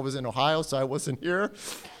Sunday I was in Ohio, so I wasn't here.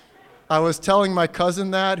 I was telling my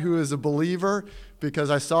cousin that, who is a believer,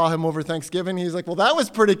 because I saw him over Thanksgiving. He's like, well, that was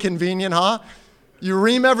pretty convenient, huh? You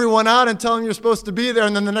ream everyone out and tell them you're supposed to be there,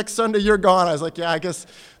 and then the next Sunday you're gone. I was like, yeah, I guess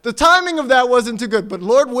the timing of that wasn't too good, but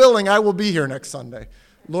Lord willing, I will be here next Sunday.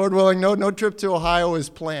 Lord willing, no trip to Ohio is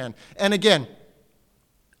planned. And again,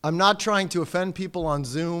 I'm not trying to offend people on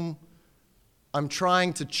Zoom. I'm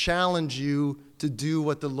trying to challenge you to do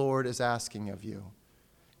what the Lord is asking of you.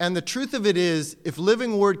 And the truth of it is, if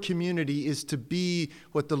Living Word Community is to be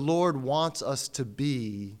what the Lord wants us to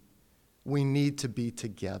be, we need to be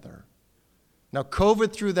together. Now,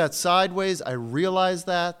 COVID threw that sideways. I realize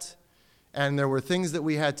that. And there were things that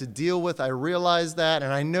we had to deal with. I realized that.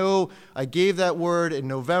 And I know I gave that word in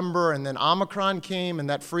November, and then Omicron came, and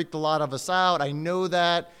that freaked a lot of us out. I know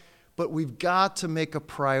that. But we've got to make a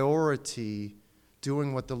priority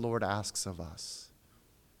doing what the Lord asks of us.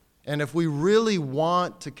 And if we really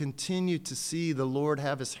want to continue to see the Lord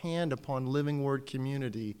have his hand upon Living Word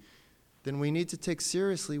Community, then we need to take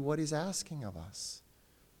seriously what he's asking of us.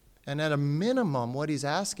 And at a minimum, what he's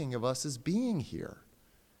asking of us is being here.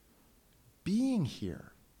 Being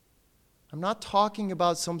here. I'm not talking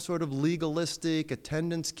about some sort of legalistic,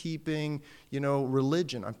 attendance-keeping,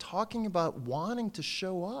 religion. I'm talking about wanting to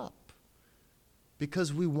show up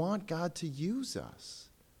because we want God to use us,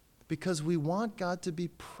 because we want God to be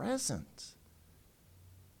present.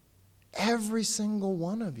 Every single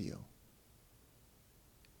one of you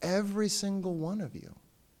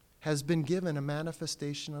has been given a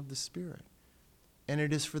manifestation of the Spirit, and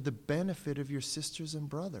it is for the benefit of your sisters and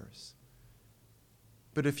brothers.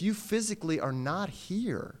 But if you physically are not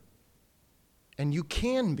here, and you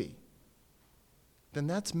can be, then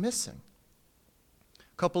that's missing.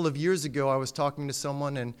 A couple of years ago, I was talking to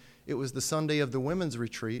someone, and it was the Sunday of the women's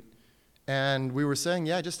retreat, and we were saying,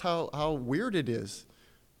 just how weird it is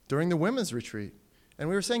during the women's retreat. And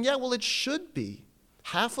we were saying, it should be.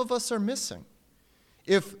 Half of us are missing.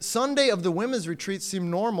 If Sunday of the women's retreat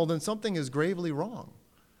seemed normal, then something is gravely wrong.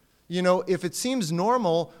 If it seems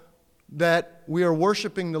normal that we are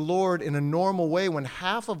worshiping the Lord in a normal way when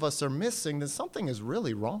half of us are missing, then something is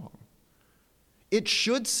really wrong. It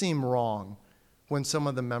should seem wrong when some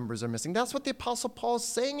of the members are missing. That's what the Apostle Paul is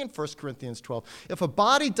saying in 1 Corinthians 12. If a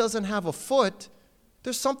body doesn't have a foot,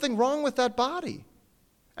 there's something wrong with that body.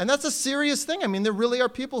 And that's a serious thing. There really are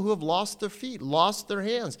people who have lost their feet, lost their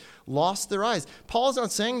hands, lost their eyes. Paul's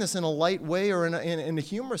not saying this in a light way or in a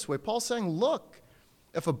humorous way. Paul's saying, look,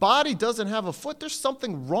 if a body doesn't have a foot, there's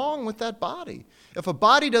something wrong with that body. If a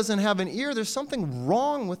body doesn't have an ear, there's something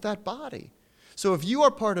wrong with that body. So if you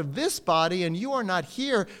are part of this body and you are not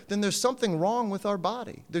here, then there's something wrong with our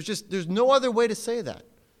body. There's no other way to say that.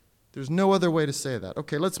 There's no other way to say that.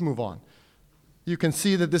 Okay, let's move on. You can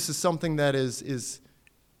see that this is something that is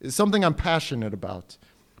something I'm passionate about.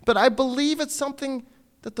 But I believe it's something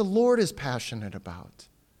that the Lord is passionate about.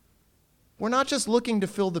 We're not just looking to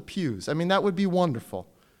fill the pews. That would be wonderful.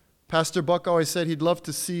 Pastor Buck always said he'd love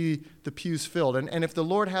to see the pews filled. And if the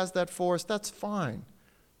Lord has that for us, that's fine.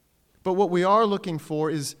 But what we are looking for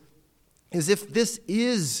is if this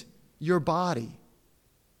is your body,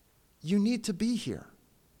 you need to be here.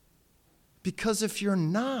 Because if you're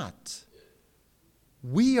not,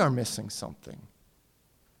 we are missing something.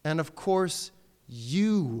 And of course,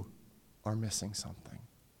 you are missing something.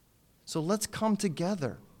 So let's come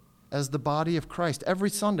together as the body of Christ every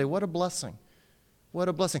Sunday. What a blessing. What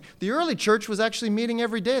a blessing. The early church was actually meeting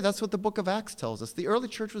every day. That's what the book of Acts tells us. The early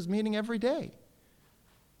church was meeting every day.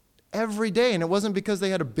 Every day. And it wasn't because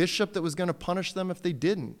they had a bishop that was going to punish them if they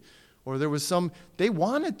didn't. Or there was they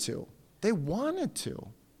wanted to. They wanted to.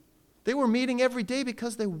 They were meeting every day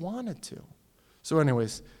because they wanted to. So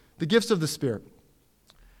anyways, the gifts of the Spirit.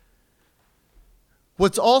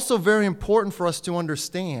 What's also very important for us to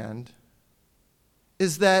understand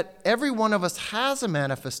is that every one of us has a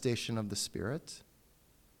manifestation of the Spirit,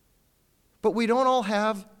 but we don't all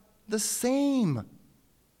have the same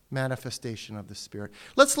manifestation of the Spirit.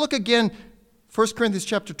 Let's look again, 1 Corinthians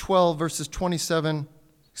chapter 12, verses 28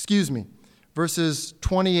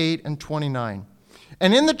 and 29.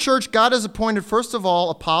 And in the church, God has appointed, first of all,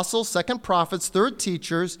 apostles, second prophets, third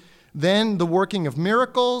teachers, then the working of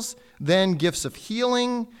miracles, then gifts of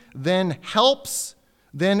healing, then helps,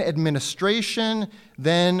 then administration,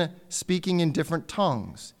 then speaking in different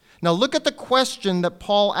tongues. Now look at the question that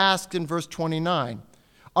Paul asked in verse 29.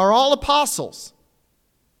 Are all apostles?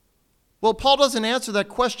 Well, Paul doesn't answer that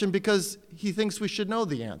question because he thinks we should know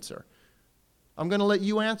the answer. I'm going to let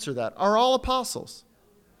you answer that. Are all apostles?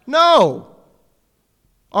 No.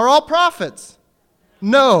 Are all prophets?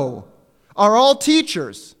 No. Are all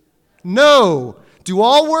teachers? No. Do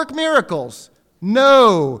all work miracles?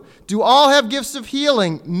 No. Do all have gifts of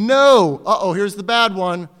healing? No. Here's the bad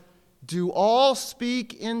one. Do all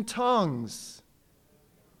speak in tongues?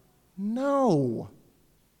 No.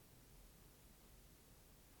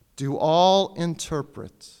 Do all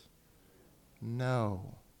interpret?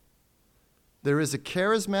 No. There is a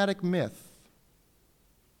charismatic myth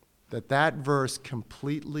that verse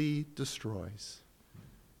completely destroys.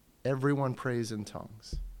 Everyone prays in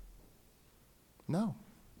tongues. No.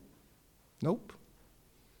 Nope.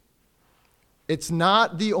 It's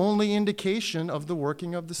not the only indication of the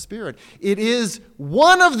working of the Spirit. It is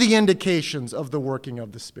one of the indications of the working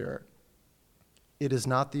of the Spirit. It is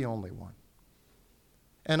not the only one.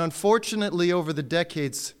 And unfortunately, over the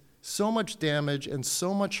decades, so much damage and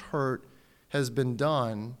so much hurt has been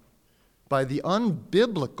done by the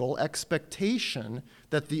unbiblical expectation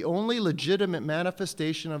that the only legitimate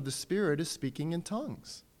manifestation of the Spirit is speaking in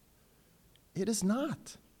tongues. It is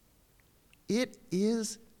not. It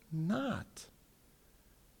is not.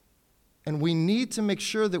 And we need to make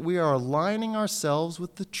sure that we are aligning ourselves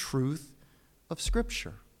with the truth of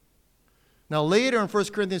Scripture. Now later in 1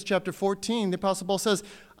 Corinthians chapter 14, the Apostle Paul says,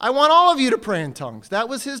 I want all of you to pray in tongues. That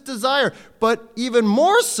was his desire. But even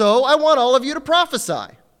more so, I want all of you to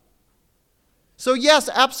prophesy. So yes,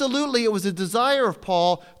 absolutely, it was a desire of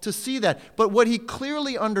Paul to see that. But what he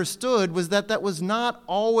clearly understood was that was not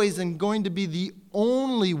always and going to be the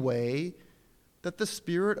only way that the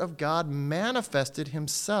Spirit of God manifested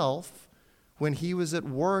himself when he was at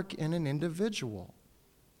work in an individual.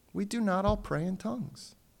 We do not all pray in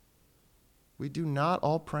tongues. We do not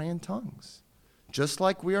all pray in tongues. Just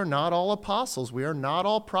like we are not all apostles. We are not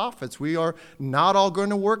all prophets. We are not all going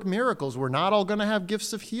to work miracles. We're not all going to have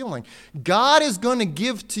gifts of healing. God is going to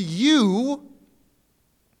give to you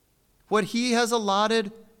what he has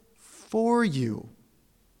allotted for you.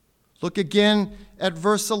 Look again at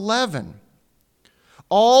verse 11.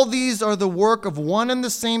 All these are the work of one and the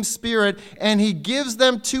same Spirit, and he gives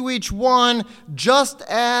them to each one just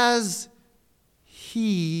as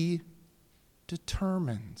he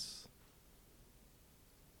determines.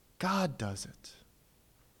 God does it.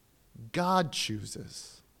 God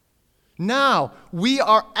chooses. Now, we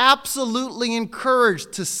are absolutely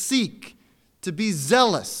encouraged to seek, to be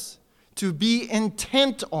zealous, to be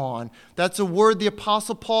intent on. That's a word the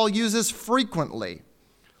Apostle Paul uses frequently.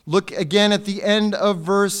 Look again at the end of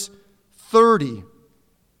verse 30.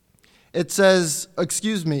 It says,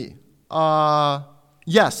 31,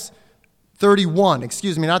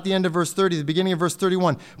 not the end of verse 30, the beginning of verse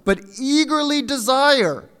 31. But eagerly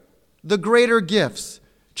desire the greater gifts.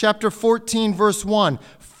 Chapter 14, verse 1.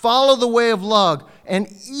 Follow the way of love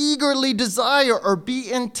and eagerly desire or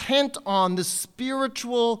be intent on the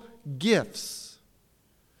spiritual gifts.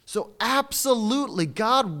 So absolutely,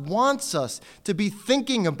 God wants us to be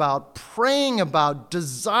thinking about, praying about,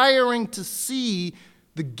 desiring to see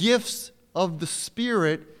the gifts of the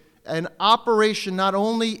Spirit in operation not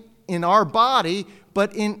only in our body,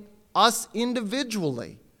 but in us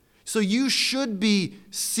individually. So you should be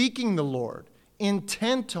seeking the Lord,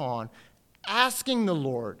 intent on, asking the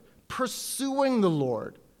Lord, pursuing the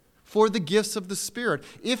Lord for the gifts of the Spirit.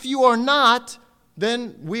 If you are not,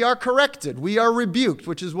 then we are corrected. We are rebuked,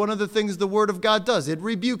 which is one of the things the Word of God does. It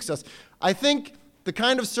rebukes us. I think the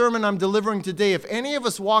kind of sermon I'm delivering today, if any of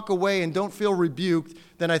us walk away and don't feel rebuked,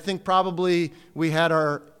 then I think probably we had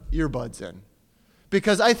our earbuds in.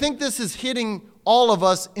 Because I think this is hitting all of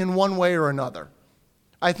us in one way or another.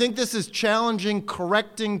 I think this is challenging,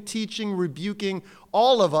 correcting, teaching, rebuking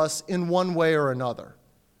all of us in one way or another.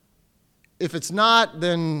 If it's not,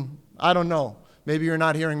 then I don't know. Maybe you're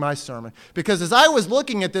not hearing my sermon. Because as I was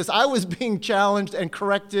looking at this, I was being challenged and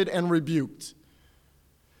corrected and rebuked.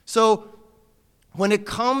 So when it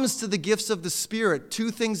comes to the gifts of the Spirit,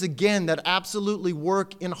 two things again that absolutely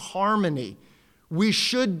work in harmony. We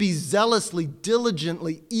should be zealously,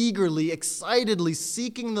 diligently, eagerly, excitedly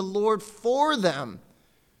seeking the Lord for them.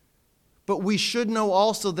 But we should know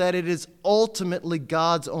also that it is ultimately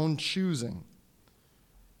God's own choosing.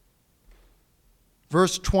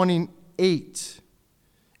 Verse 28.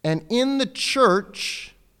 And in the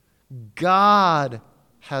church, God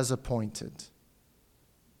has appointed.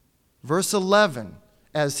 Verse 11.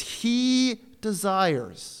 As he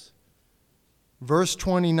desires. Verse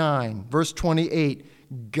 29. Verse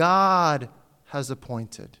 28. God has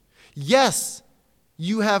appointed. Yes,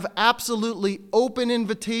 you have absolutely open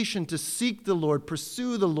invitation to seek the Lord,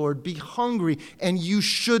 pursue the Lord, be hungry, and you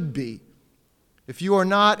should be. If you are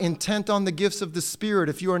not intent on the gifts of the Spirit,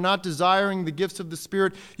 if you are not desiring the gifts of the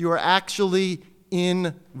Spirit, you are actually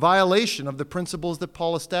in violation of the principles that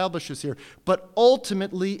Paul establishes here. But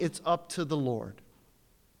ultimately, it's up to the Lord.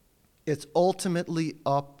 It's ultimately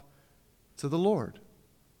up to the Lord.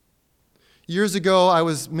 Years ago, I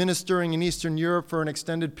was ministering in Eastern Europe for an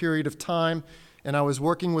extended period of time, and I was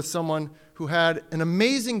working with someone who had an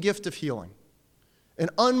amazing gift of healing. An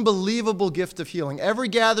unbelievable gift of healing. Every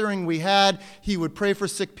gathering we had, he would pray for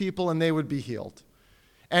sick people and they would be healed.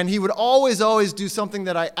 And he would always do something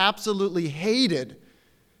that I absolutely hated.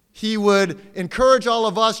 He would encourage all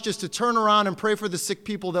of us just to turn around and pray for the sick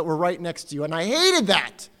people that were right next to you. And I hated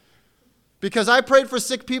that because I prayed for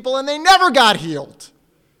sick people and they never got healed.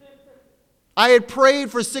 I had prayed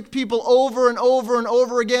for sick people over and over and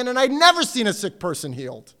over again, and I'd never seen a sick person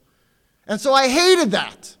healed. And so I hated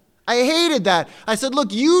that. I said,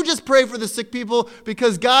 look, you just pray for the sick people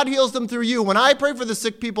because God heals them through you. When I pray for the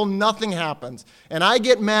sick people, nothing happens. And I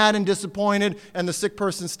get mad and disappointed, and the sick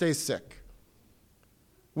person stays sick.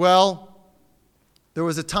 Well, there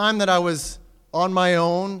was a time that I was on my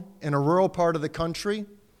own in a rural part of the country,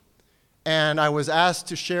 and I was asked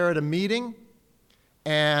to share at a meeting,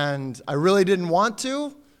 and I really didn't want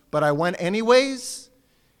to, but I went anyways.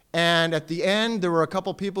 And at the end, there were a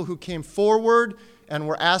couple people who came forward and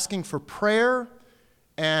were asking for prayer,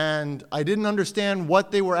 and I didn't understand what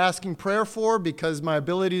they were asking prayer for because my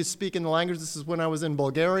ability to speak in the language, this is when I was in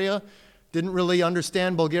Bulgaria, didn't really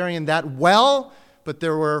understand Bulgarian that well, but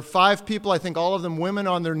there were 5 people, I think all of them women,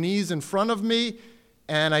 on their knees in front of me,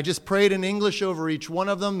 and I just prayed in English over each one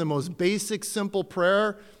of them, the most basic, simple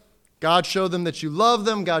prayer. God, show them that you love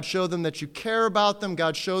them. God, show them that you care about them.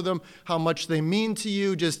 God, show them how much they mean to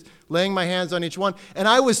you, just laying my hands on each one. And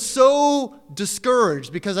I was so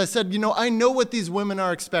discouraged because I said, I know what these women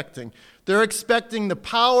are expecting. They're expecting the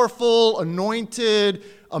powerful, anointed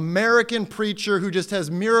American preacher who just has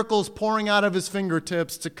miracles pouring out of his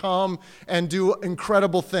fingertips to come and do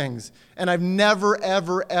incredible things. And I've never,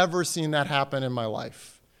 ever, ever seen that happen in my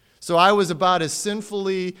life. So I was about as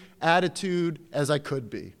sinfully attitude as I could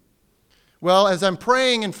be. Well, as I'm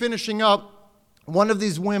praying and finishing up, one of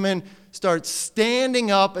these women starts standing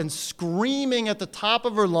up and screaming at the top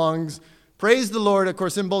of her lungs, praise the Lord, of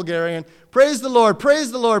course in Bulgarian, praise the Lord,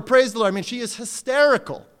 praise the Lord, praise the Lord. I mean, she is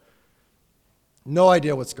hysterical. No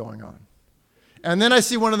idea what's going on. And then I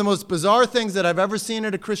see one of the most bizarre things that I've ever seen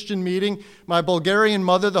at a Christian meeting. My Bulgarian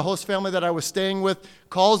mother, the host family that I was staying with,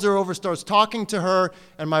 calls her over, starts talking to her,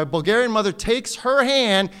 and my Bulgarian mother takes her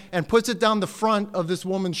hand and puts it down the front of this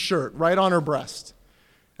woman's shirt, right on her breast.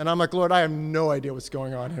 And I'm like, Lord, I have no idea what's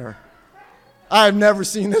going on here. I have never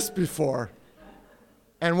seen this before.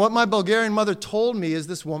 And what my Bulgarian mother told me is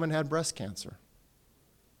this woman had breast cancer.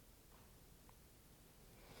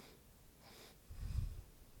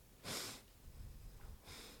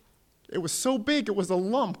 It was so big, it was a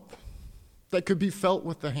lump that could be felt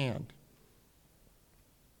with the hand.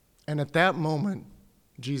 And at that moment,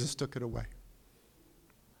 Jesus took it away.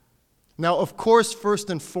 Now, of course, first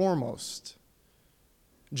and foremost,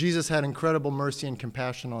 Jesus had incredible mercy and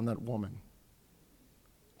compassion on that woman.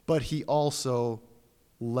 But he also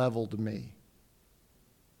leveled me.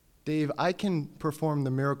 Dave, I can perform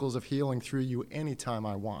the miracles of healing through you anytime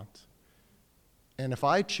I want. And if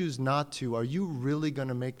I choose not to, are you really going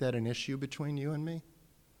to make that an issue between you and me?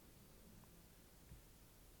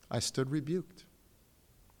 I stood rebuked.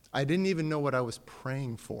 I didn't even know what I was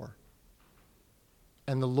praying for.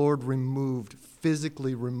 And the Lord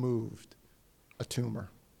physically removed a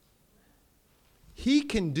tumor. He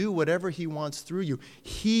can do whatever he wants through you.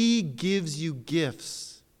 He gives you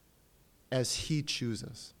gifts as he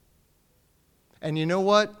chooses. And you know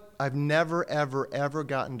what? I've never, ever, ever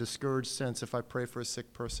gotten discouraged since if I pray for a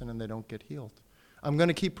sick person and they don't get healed. I'm going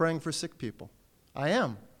to keep praying for sick people. I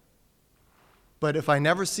am. But if I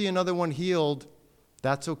never see another one healed,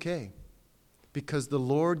 that's okay. Because the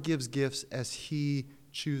Lord gives gifts as he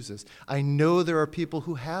chooses. I know there are people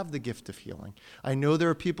who have the gift of healing. I know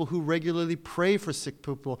there are people who regularly pray for sick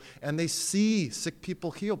people and they see sick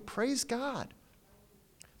people healed. Praise God.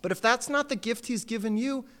 But if that's not the gift he's given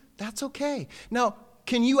you, that's okay. Now,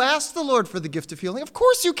 can you ask the Lord for the gift of healing? Of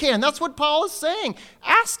course you can. That's what Paul is saying.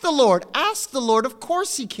 Ask the Lord. Ask the Lord. Of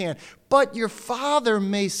course he can. But your Father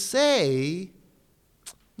may say,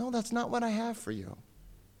 no, that's not what I have for you.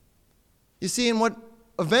 You see, and what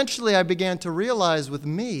eventually I began to realize with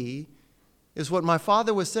me is what my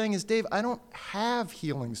Father was saying is, Dave, I don't have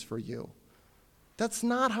healings for you. That's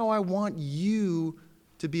not how I want you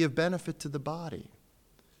to be of benefit to the body.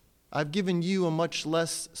 I've given you a much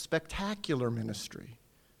less spectacular ministry,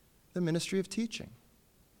 the ministry of teaching.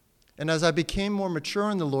 And as I became more mature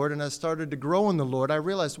in the Lord and I started to grow in the Lord, I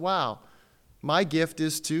realized, wow, my gift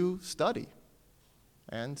is to study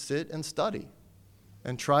and sit and study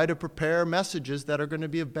and try to prepare messages that are going to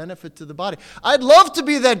be of benefit to the body. I'd love to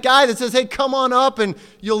be that guy that says, hey, come on up and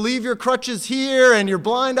you'll leave your crutches here and your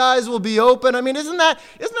blind eyes will be open. I mean, isn't that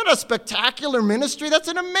a spectacular ministry? That's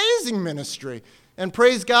an amazing ministry. And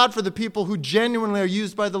praise God for the people who genuinely are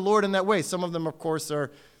used by the Lord in that way. Some of them, of course,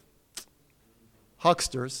 are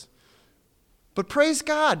hucksters. But praise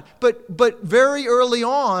God. But very early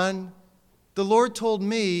on, the Lord told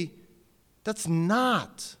me, that's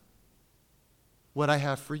not what I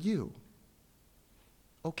have for you.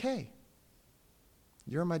 Okay.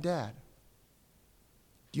 You're my dad.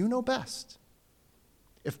 You know best.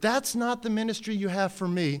 If that's not the ministry you have for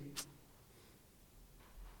me,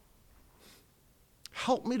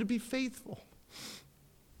 help me to be faithful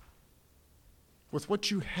with what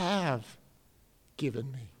you have given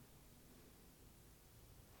me.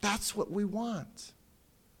 That's what we want.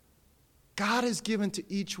 God has given to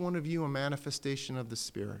each one of you a manifestation of the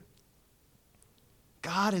Spirit.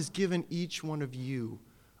 God has given each one of you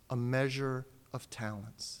a measure of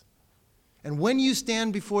talents. And when you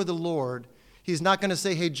stand before the Lord, He's not going to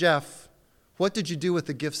say, hey, Jeff, what did you do with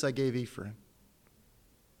the gifts I gave Ephraim?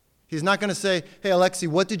 He's not going to say, hey, Alexi,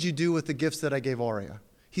 what did you do with the gifts that I gave Aurea?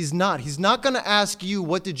 He's not. He's not going to ask you,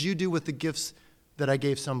 what did you do with the gifts that I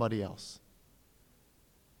gave somebody else?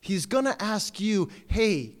 He's going to ask you,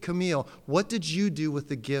 hey, Camille, what did you do with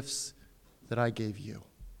the gifts that I gave you?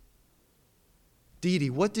 Dee Dee,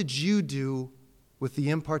 what did you do with the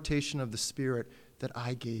impartation of the Spirit that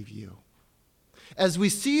I gave you? As we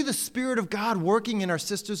see the Spirit of God working in our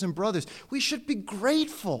sisters and brothers, we should be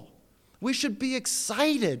grateful. We should be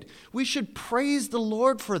excited. We should praise the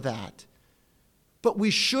Lord for that. But we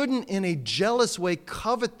shouldn't, in a jealous way,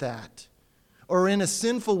 covet that. Or in a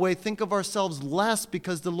sinful way, think of ourselves less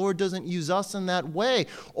because the Lord doesn't use us in that way.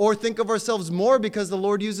 Or think of ourselves more because the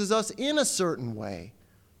Lord uses us in a certain way.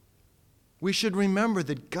 We should remember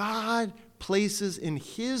that God places in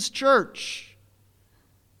His church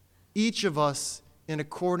each of us in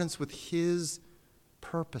accordance with His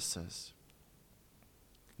purposes.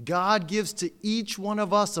 God gives to each one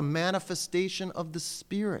of us a manifestation of the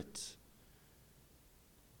Spirit.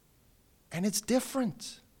 And it's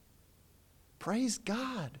different. Praise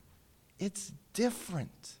God. It's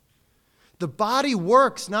different. The body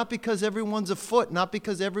works not because everyone's a foot, not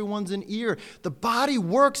because everyone's an ear. The body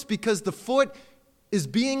works because the foot is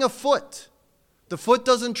being a foot. The foot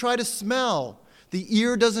doesn't try to smell. The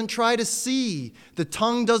ear doesn't try to see. The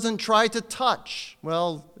tongue doesn't try to touch.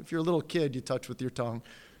 Well, if you're a little kid, you touch with your tongue.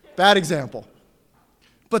 Bad example.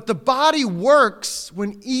 But the body works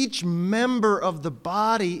when each member of the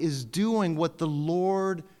body is doing what the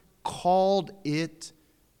Lord called it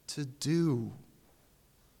to do.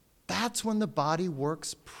 That's when the body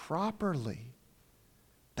works properly.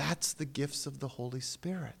 That's the gifts of the Holy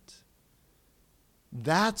Spirit.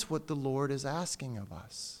 That's what the Lord is asking of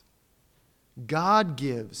us. God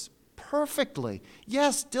gives perfectly.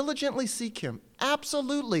 Yes, diligently seek Him.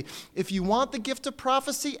 Absolutely. If you want the gift of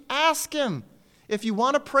prophecy, ask Him. If you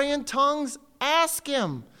want to pray in tongues, ask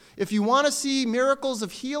Him. If you want to see miracles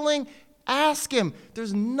of healing, ask Him.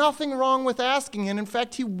 There's nothing wrong with asking. And in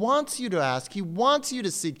fact, He wants you to ask. He wants you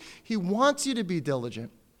to seek. He wants you to be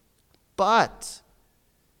diligent. But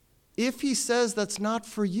if He says that's not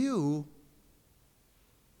for you,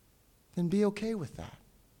 then be okay with that.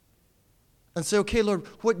 And say, okay, Lord,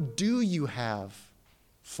 what do you have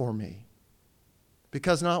for me?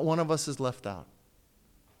 Because not one of us is left out.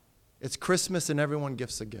 It's Christmas and everyone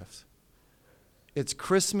gets a gift. It's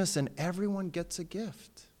Christmas and everyone gets a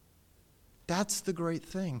gift. That's the great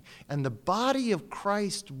thing. And the body of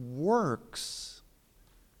Christ works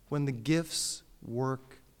when the gifts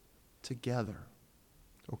work together.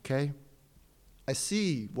 Okay? I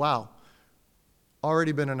see, wow,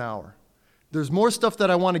 already been an hour. There's more stuff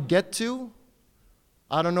that I want to get to.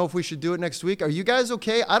 I don't know if we should do it next week. Are you guys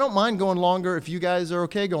okay? I don't mind going longer if you guys are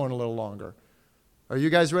okay going a little longer. Are you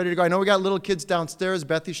guys ready to go? I know we got little kids downstairs.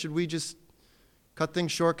 Bethy, should we just cut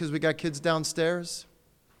things short because we got kids downstairs?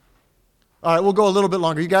 All right, we'll go a little bit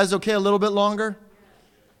longer. You guys okay a little bit longer?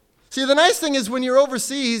 See, the nice thing is when you're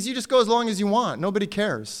overseas, you just go as long as you want. Nobody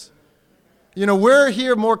cares. You know, we're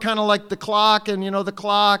here more kind of like the clock and, the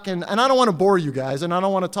clock. And I don't want to bore you guys, and I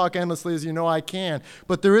don't want to talk endlessly as you know I can.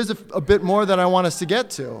 But there is a bit more that I want us to get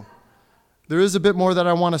to.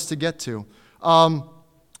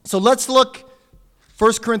 So let's look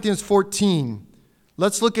 1 Corinthians 14.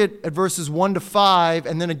 Let's look at verses 1 to 5.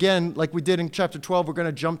 And then again, like we did in chapter 12, we're going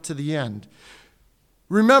to jump to the end.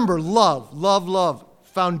 Remember, love.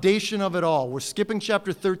 foundation of it all. We're skipping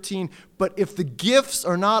chapter 13, but if the gifts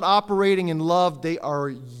are not operating in love, they are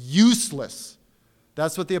useless.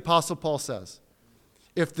 That's what the Apostle Paul says.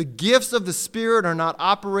 If the gifts of the Spirit are not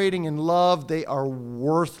operating in love, they are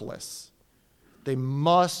worthless. They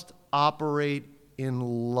must operate in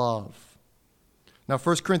love. Now,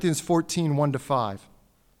 1 Corinthians 14, 1-5.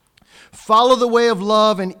 Follow the way of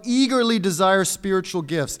love and eagerly desire spiritual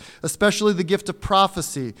gifts, especially the gift of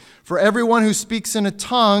prophecy. For everyone who speaks in a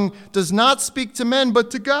tongue does not speak to men but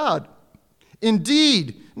to God.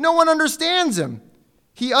 Indeed, no one understands him.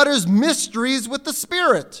 He utters mysteries with the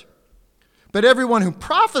Spirit. But everyone who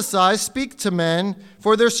prophesies speaks to men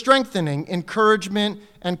for their strengthening, encouragement,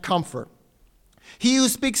 and comfort. He who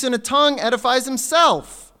speaks in a tongue edifies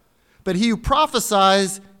himself, but he who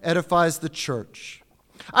prophesies edifies the church.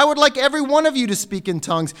 I would like every one of you to speak in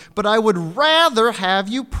tongues, but I would rather have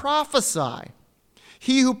you prophesy.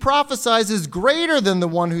 He who prophesies is greater than the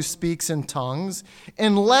one who speaks in tongues,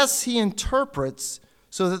 unless he interprets,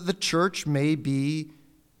 so that the church may be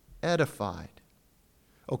edified.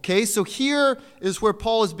 Okay, so here is where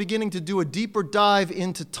Paul is beginning to do a deeper dive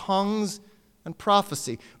into tongues and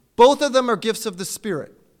prophecy. Both of them are gifts of the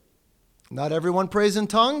Spirit. Not everyone prays in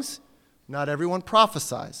tongues. Not everyone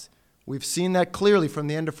prophesies. We've seen that clearly from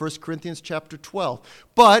the end of 1 Corinthians chapter 12.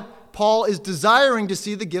 But Paul is desiring to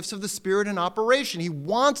see the gifts of the Spirit in operation. He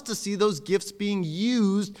wants to see those gifts being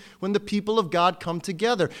used when the people of God come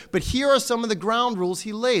together. But here are some of the ground rules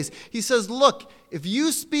he lays. He says, look, if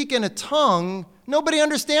you speak in a tongue, nobody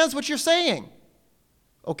understands what you're saying.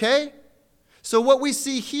 Okay? So what we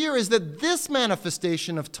see here is that this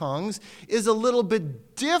manifestation of tongues is a little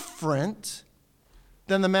bit different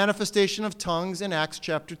than the manifestation of tongues in Acts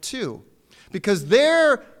chapter 2. Because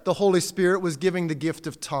there, the Holy Spirit was giving the gift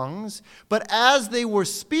of tongues, but as they were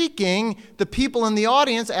speaking, the people in the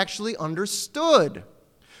audience actually understood.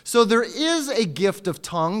 So there is a gift of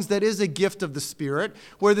tongues that is a gift of the Spirit,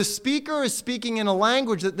 where the speaker is speaking in a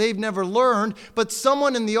language that they've never learned, but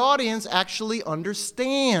someone in the audience actually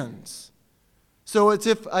understands. So it's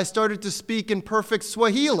if I started to speak in perfect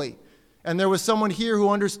Swahili, and there was someone here who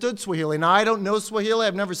understood Swahili. Now, I don't know Swahili.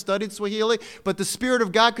 I've never studied Swahili. But the Spirit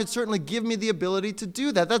of God could certainly give me the ability to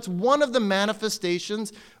do that. That's one of the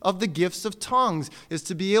manifestations of the gifts of tongues, is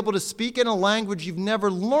to be able to speak in a language you've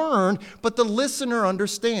never learned, but the listener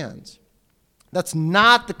understands. That's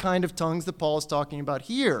not the kind of tongues that Paul is talking about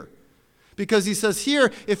here. Because he says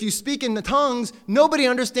here, if you speak in the tongues, nobody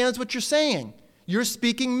understands what you're saying. You're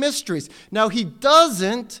speaking mysteries. Now, he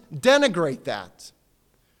doesn't denigrate that.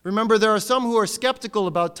 Remember, there are some who are skeptical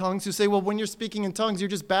about tongues who say, well, when you're speaking in tongues, you're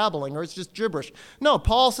just babbling or it's just gibberish. No,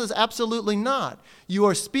 Paul says absolutely not. You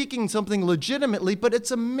are speaking something legitimately, but it's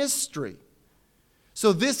a mystery.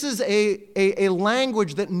 So this is a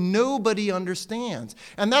language that nobody understands.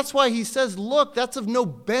 And that's why he says, look, that's of no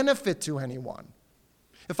benefit to anyone.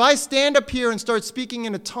 If I stand up here and start speaking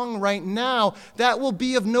in a tongue right now, that will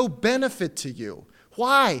be of no benefit to you.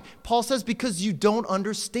 Why? Paul says, because you don't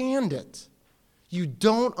understand it. You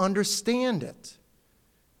don't understand it.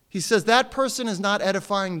 He says that person is not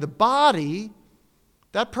edifying the body.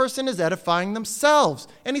 That person is edifying themselves.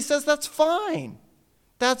 And he says that's fine.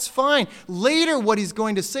 That's fine. Later, what he's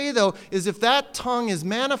going to say, though, is if that tongue is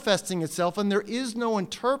manifesting itself and there is no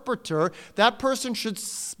interpreter, that person should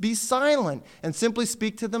be silent and simply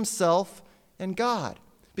speak to themselves and God,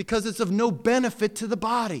 because it's of no benefit to the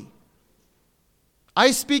body.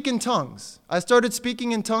 I speak in tongues. I started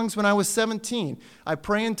speaking in tongues when I was 17. I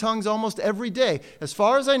pray in tongues almost every day. As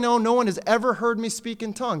far as I know, no one has ever heard me speak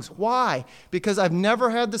in tongues. Why? Because I've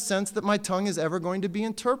never had the sense that my tongue is ever going to be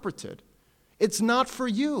interpreted. It's not for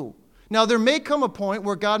you. Now, there may come a point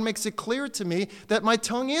where God makes it clear to me that my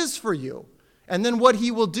tongue is for you. And then what he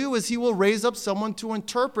will do is he will raise up someone to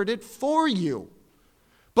interpret it for you.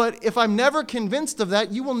 But if I'm never convinced of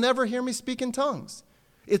that, you will never hear me speak in tongues.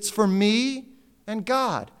 It's for me and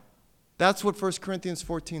God. That's what 1 Corinthians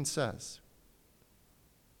 14 says.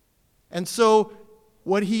 And so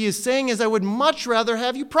what he is saying is, I would much rather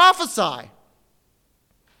have you prophesy.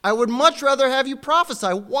 I would much rather have you prophesy.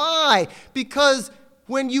 Why? Because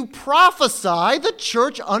when you prophesy, the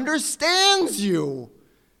church understands you.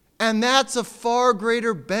 And that's a far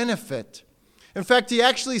greater benefit. In fact, he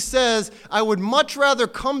actually says, I would much rather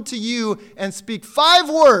come to you and speak 5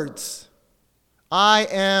 words. I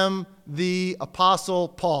am the Apostle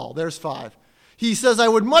Paul. There's 5. He says, I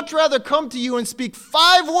would much rather come to you and speak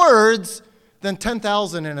 5 words than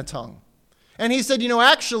 10,000 in a tongue. And he said,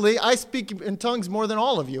 actually, I speak in tongues more than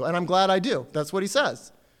all of you, and I'm glad I do. That's what he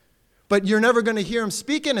says. But you're never going to hear him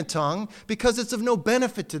speak in a tongue because it's of no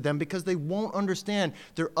benefit to them, because they won't understand.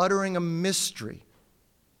 They're uttering a mystery.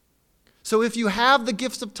 So if you have the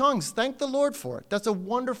gifts of tongues, thank the Lord for it. That's a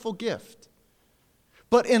wonderful gift.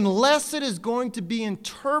 But unless it is going to be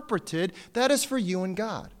interpreted, that is for you and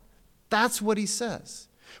God. That's what he says.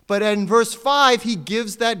 But in verse 5, he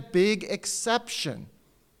gives that big exception.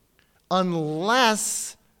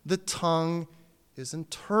 Unless the tongue is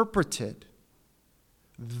interpreted,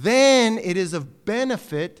 then it is of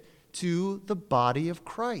benefit to the body of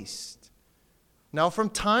Christ. Now, from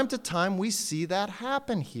time to time, we see that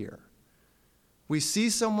happen here. We see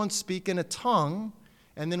someone speak in a tongue,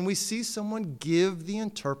 and then we see someone give the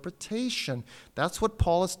interpretation. That's what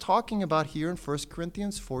Paul is talking about here in 1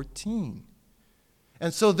 Corinthians 14.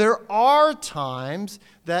 And so there are times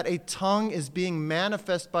that a tongue is being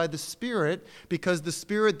manifest by the Spirit, because the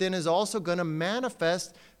Spirit then is also going to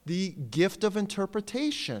manifest the gift of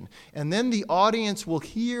interpretation. And then the audience will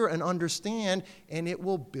hear and understand, and it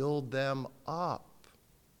will build them up.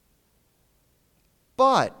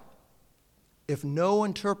 But if no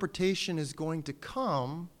interpretation is going to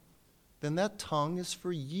come, then that tongue is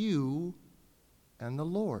for you and the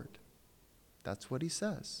Lord. That's what he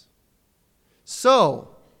says.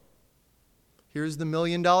 So, here's the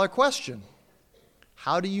million-dollar question.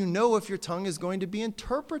 How do you know if your tongue is going to be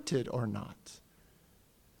interpreted or not?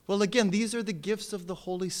 Well, again, these are the gifts of the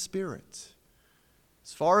Holy Spirit.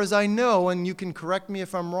 As far as I know, and you can correct me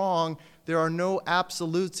if I'm wrong, there are no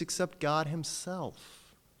absolutes except God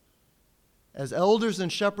himself. As elders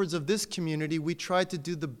and shepherds of this community, we try to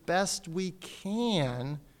do the best we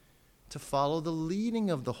can to follow the leading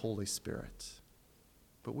of the Holy Spirit.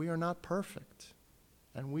 But we are not perfect,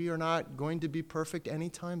 and we are not going to be perfect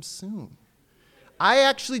anytime soon. I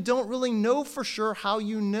actually don't really know for sure how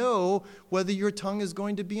you know whether your tongue is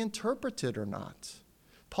going to be interpreted or not.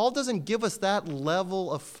 Paul doesn't give us that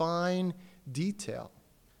level of fine detail.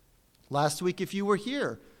 Last week, if you were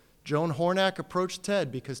here, Joan Hornack approached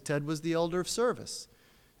Ted because Ted was the elder of service.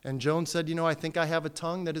 And Joan said, I think I have a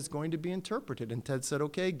tongue that is going to be interpreted. And Ted said,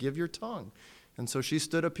 okay, give your tongue. And so she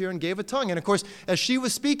stood up here and gave a tongue. And of course, as she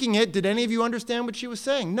was speaking it, did any of you understand what she was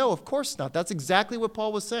saying? No, of course not. That's exactly what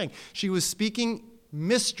Paul was saying. She was speaking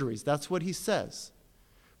mysteries. That's what he says.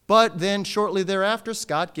 But then shortly thereafter,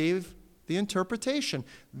 Scott gave the interpretation.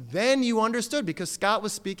 Then you understood, because Scott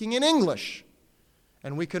was speaking in English.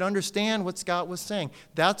 And we could understand what Scott was saying.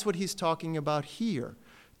 That's what he's talking about here.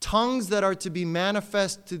 Tongues that are to be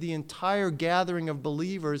manifest to the entire gathering of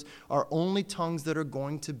believers are only tongues that are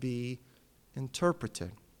going to be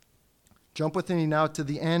interpreted. Jump with me now to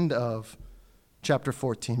the end of chapter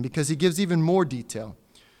 14, because he gives even more detail.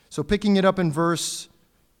 So picking it up in verse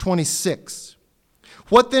 26.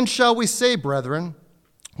 What then shall we say, brethren?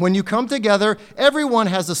 When you come together, everyone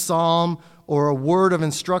has a psalm or a word of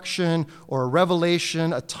instruction or a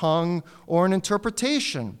revelation, a tongue, or an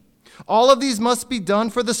interpretation. All of these must be done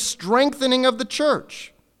for the strengthening of the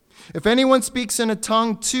church. If anyone speaks in a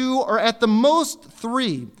tongue, 2 or at the most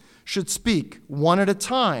 3 should speak, one at a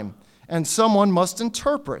time, and someone must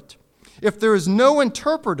interpret. If there is no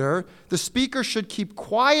interpreter, the speaker should keep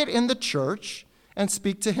quiet in the church and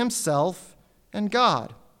speak to himself and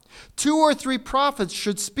God. 2 or 3 prophets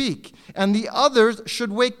should speak, and the others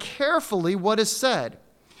should weigh carefully what is said.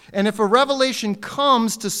 And if a revelation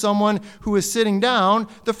comes to someone who is sitting down,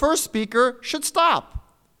 the first speaker should stop.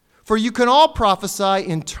 For you can all prophesy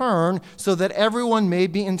in turn, so that everyone may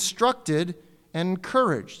be instructed and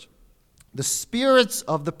encouraged. The spirits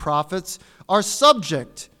of the prophets are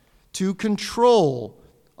subject to control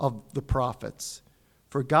of the prophets.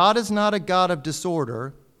 For God is not a God of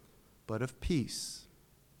disorder, but of peace.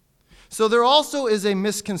 So there also is a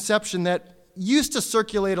misconception that used to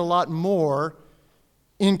circulate a lot more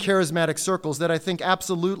in charismatic circles that I think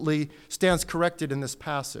absolutely stands corrected in this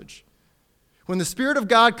passage. When the Spirit of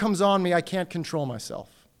God comes on me, I can't control myself.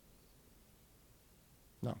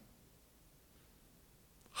 No.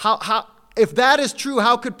 If that is true,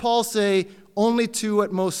 how could Paul say only 2,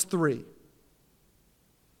 at most 3?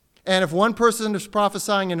 And if one person is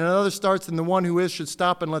prophesying and another starts, then the one who is should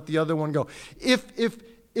stop and let the other one go.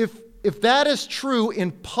 If that is true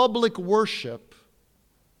in public worship,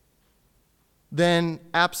 then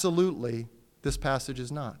absolutely this passage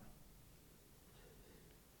is not.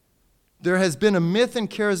 There has been a myth in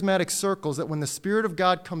charismatic circles that when the Spirit of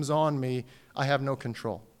God comes on me, I have no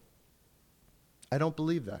control. I don't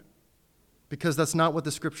believe that, because that's not what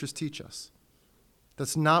the Scriptures teach us.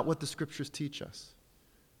 That's not what the Scriptures teach us.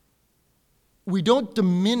 We don't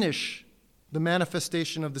diminish the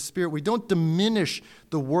manifestation of the Spirit. We don't diminish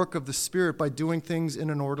the work of the Spirit by doing things in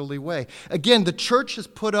an orderly way. Again, the church has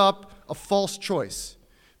put up a false choice.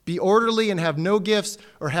 Be orderly and have no gifts,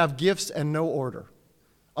 or have gifts and no order.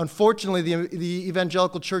 Unfortunately, the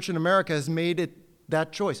evangelical church in America has made it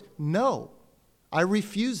that choice. No, I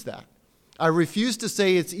refuse that. I refuse to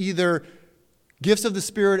say it's either gifts of the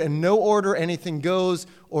Spirit and no order, anything goes,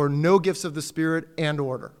 or no gifts of the Spirit and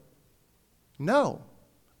order. No.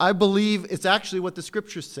 I believe it's actually what the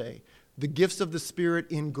Scriptures say. The gifts of the Spirit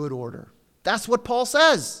in good order. That's what Paul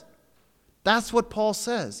says. That's what Paul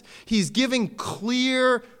says. He's giving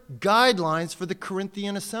clear guidelines for the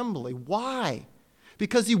Corinthian assembly. Why?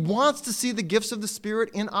 Because he wants to see the gifts of the Spirit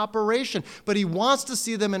in operation, but he wants to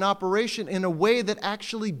see them in operation in a way that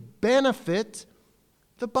actually benefit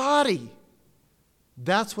the body.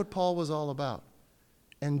 That's what Paul was all about,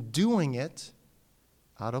 and doing it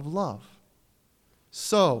out of love.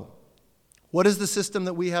 So, what is the system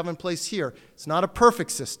that we have in place here? It's not a perfect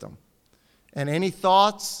system, and any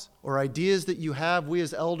thoughts or ideas that you have, we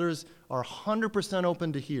as elders are 100%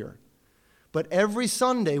 open to hear. But every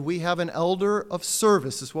Sunday, we have an elder of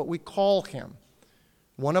service, is what we call him.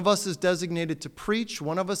 One of us is designated to preach.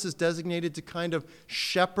 One of us is designated to kind of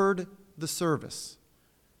shepherd the service.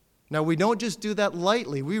 Now, we don't just do that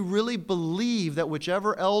lightly. We really believe that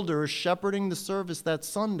whichever elder is shepherding the service that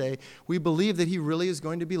Sunday, we believe that he really is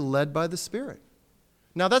going to be led by the Spirit.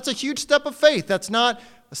 Now, that's a huge step of faith. That's not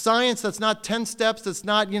science. That's not 10 steps. That's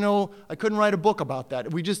not, I couldn't write a book about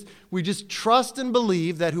that. We just trust and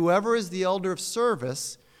believe that whoever is the elder of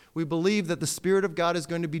service, we believe that the Spirit of God is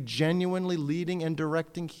going to be genuinely leading and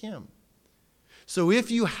directing him. So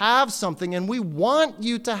if you have something, and we want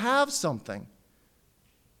you to have something,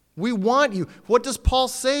 we want you. What does Paul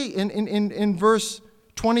say in verse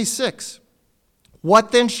 26?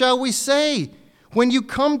 What then shall we say? When you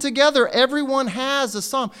come together, everyone has a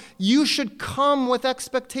psalm. You should come with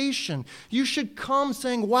expectation. You should come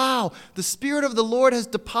saying, wow, the Spirit of the Lord has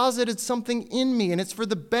deposited something in me, and it's for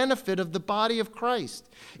the benefit of the body of Christ.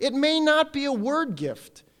 It may not be a word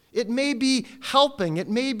gift. It may be helping. It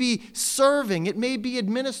may be serving. It may be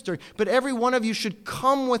administering. But every one of you should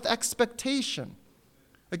come with expectation.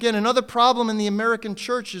 Again, another problem in the American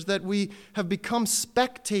church is that we have become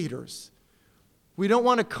spectators. We don't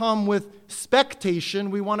want to come with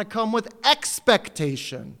spectation. We want to come with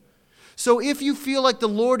expectation. So if you feel like the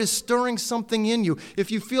Lord is stirring something in you,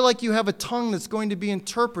 if you feel like you have a tongue that's going to be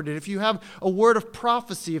interpreted, if you have a word of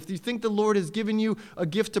prophecy, if you think the Lord has given you a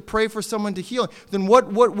gift to pray for someone to heal, then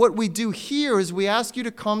what we do here is we ask you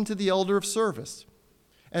to come to the elder of service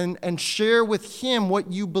and share with him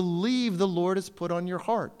what you believe the Lord has put on your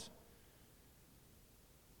heart.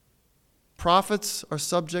 Prophets are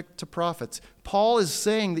subject to prophets. Paul is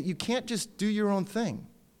saying that you can't just do your own thing.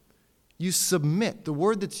 You submit. The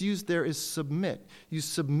word that's used there is submit. You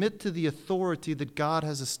submit to the authority that God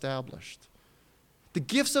has established. The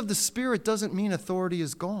gifts of the Spirit doesn't mean authority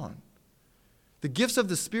is gone. The gifts of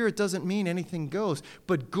the Spirit doesn't mean anything goes.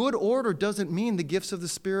 But good order doesn't mean the gifts of the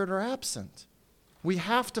Spirit are absent. We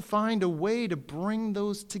have to find a way to bring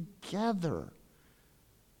those together.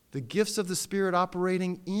 The gifts of the Spirit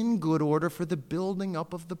operating in good order for the building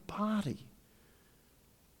up of the body.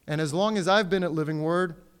 And as long as I've been at Living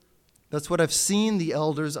Word, that's what I've seen the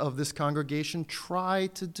elders of this congregation try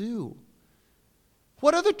to do.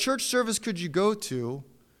 What other church service could you go to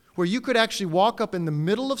where you could actually walk up in the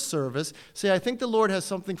middle of service, say, I think the Lord has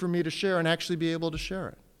something for me to share, and actually be able to share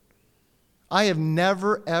it? I have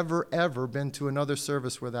never, ever, ever been to another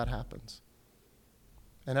service where that happens.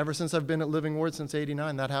 And ever since I've been at Living Word since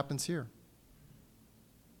 '89, that happens here.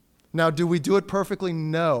 Now, do we do it perfectly?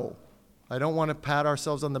 No. I don't want to pat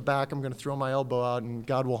ourselves on the back. I'm going to throw my elbow out and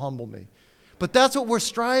God will humble me. But that's what we're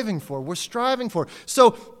striving for. We're striving for.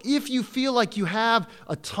 So if you feel like you have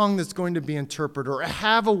a tongue that's going to be interpreted, or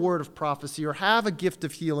have a word of prophecy, or have a gift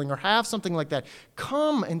of healing, or have something like that,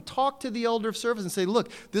 come and talk to the elder of service and say,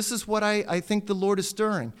 look, this is what I think the Lord is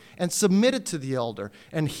stirring. And submit it to the elder.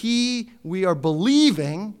 And he, we are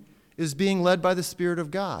believing, is being led by the Spirit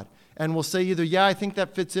of God. And we'll say either, yeah, I think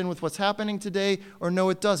that fits in with what's happening today, or no,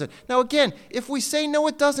 it doesn't. Now again, if we say no,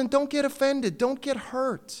 it doesn't, don't get offended. Don't get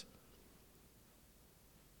hurt.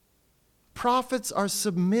 Prophets are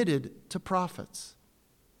submitted to prophets.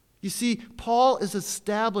 You see, Paul is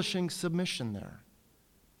establishing submission there.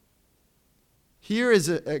 Here is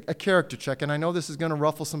a character check, and I know this is going to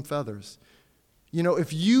ruffle some feathers. You know,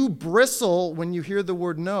 if you bristle when you hear the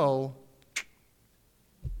word no,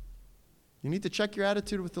 you need to check your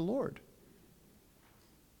attitude with the Lord.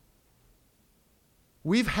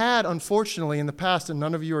 We've had, unfortunately, in the past, and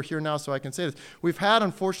none of you are here now so I can say this, we've had,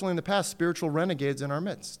 unfortunately, in the past, spiritual renegades in our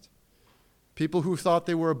midst. People who thought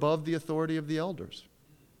they were above the authority of the elders.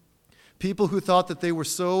 People who thought that they were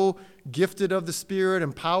so gifted of the Spirit,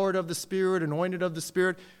 empowered of the Spirit, anointed of the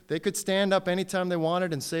Spirit, they could stand up anytime they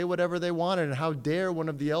wanted and say whatever they wanted. And how dare one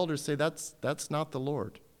of the elders say, that's not the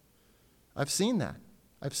Lord. I've seen that.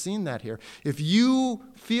 I've seen that here. If you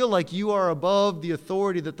feel like you are above the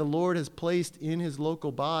authority that the Lord has placed in his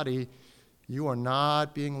local body, you are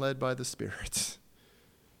not being led by the Spirit.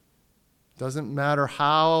 Doesn't matter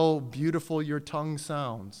how beautiful your tongue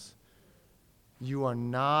sounds. You are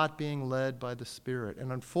not being led by the Spirit.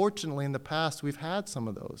 And unfortunately, in the past, we've had some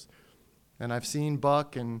of those. And I've seen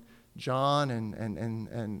Buck and John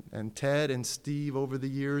and Ted and Steve over the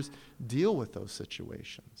years deal with those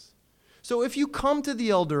situations. So if you come to the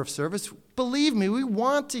elder of service, believe me, we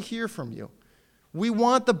want to hear from you. We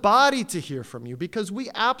want the body to hear from you because we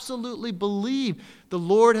absolutely believe the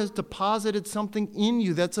Lord has deposited something in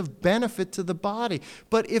you that's of benefit to the body.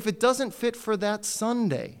 But if it doesn't fit for that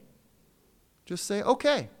Sunday, just say,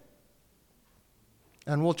 okay,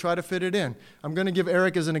 and we'll try to fit it in. I'm going to give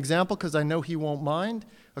Eric as an example because I know he won't mind.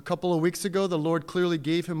 A couple of weeks ago, the Lord clearly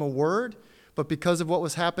gave him a word, but because of what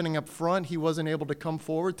was happening up front, he wasn't able to come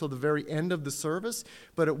forward till the very end of the service.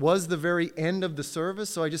 But it was the very end of the service,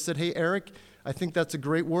 so I just said, hey, Eric, I think that's a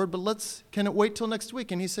great word, but can it wait till next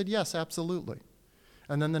week? And he said, yes, absolutely.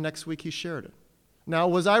 And then the next week he shared it. Now,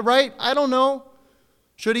 was I right? I don't know.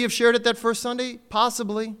 Should he have shared it that first Sunday?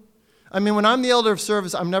 Possibly. I mean, when I'm the elder of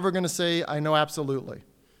service, I'm never going to say, I know absolutely.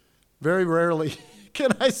 Very rarely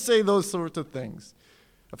can I say those sorts of things.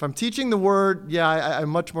 If I'm teaching the word, yeah, I'm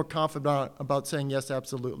much more confident about saying yes,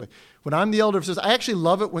 absolutely. When I'm the elder of service, I actually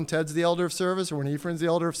love it when Ted's the elder of service or when Ephraim's the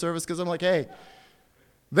elder of service because I'm like, hey,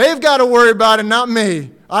 they've got to worry about it, not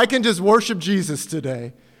me. I can just worship Jesus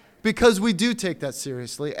today. Because we do take that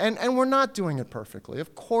seriously, and we're not doing it perfectly.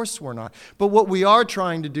 Of course we're not. But what we are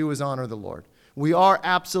trying to do is honor the Lord. We are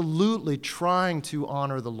absolutely trying to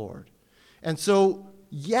honor the Lord. And so,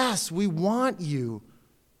 yes, we want you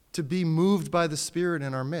to be moved by the Spirit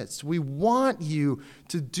in our midst. We want you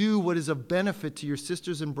to do what is of benefit to your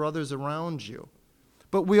sisters and brothers around you.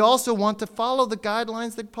 But we also want to follow the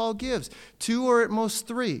guidelines that Paul gives. 2 or at most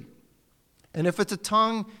 3. And if it's a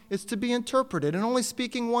tongue, it's to be interpreted and only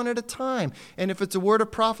speaking one at a time. And if it's a word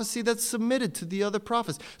of prophecy, that's submitted to the other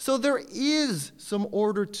prophets. So there is some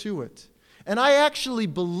order to it. And I actually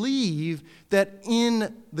believe that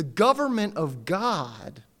in the government of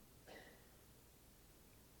God,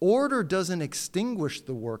 order doesn't extinguish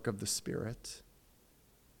the work of the Spirit.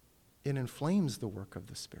 It inflames the work of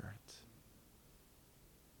the Spirit.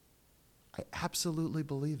 I absolutely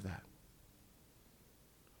believe that.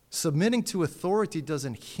 Submitting to authority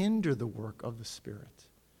doesn't hinder the work of the Spirit.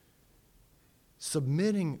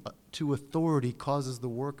 Submitting to authority causes the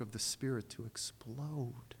work of the Spirit to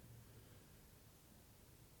explode.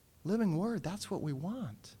 Living Word, that's what we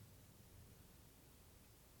want.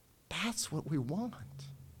 That's what we want.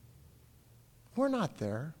 We're not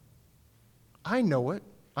there. I know it.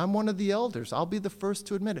 I'm one of the elders. I'll be the first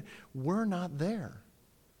to admit it. We're not there.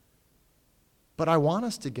 But I want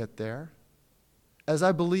us to get there, as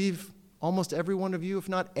I believe almost every one of you, if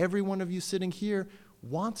not every one of you sitting here,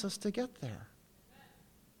 wants us to get there.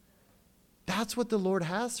 That's what the Lord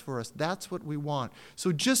has for us. That's what we want.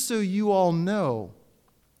 So just so you all know,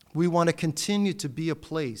 we want to continue to be a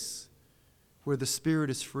place where the Spirit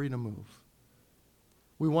is free to move.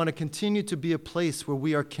 We want to continue to be a place where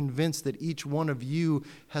we are convinced that each one of you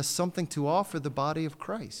has something to offer the body of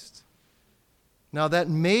Christ. Now, that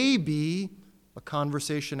may be a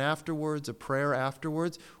conversation afterwards, a prayer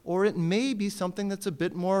afterwards, or it may be something that's a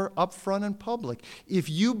bit more upfront and public. If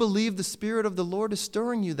you believe the Spirit of the Lord is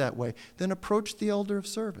stirring you that way, then approach the elder of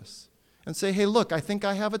service and say, hey, look, I think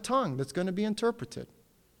I have a tongue that's going to be interpreted.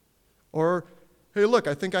 Or, hey, look,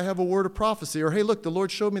 I think I have a word of prophecy. Or, hey, look, the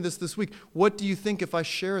Lord showed me this week. What do you think if I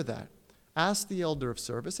share that? Ask the elder of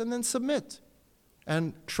service and then submit.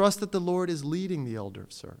 And trust that the Lord is leading the elder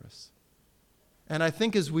of service. And I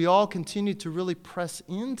think as we all continue to really press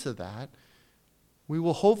into that, we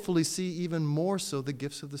will hopefully see even more so the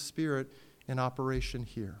gifts of the Spirit in operation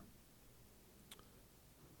here.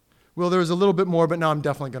 Well, there was a little bit more, but now I'm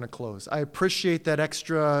definitely going to close. I appreciate that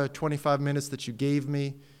extra 25 minutes that you gave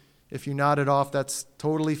me. If you nodded off, that's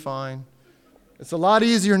totally fine. It's a lot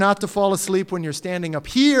easier not to fall asleep when you're standing up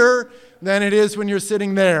here than it is when you're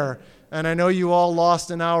sitting there. And I know you all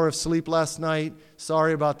lost an hour of sleep last night.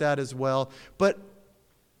 Sorry about that as well. But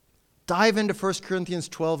dive into 1 Corinthians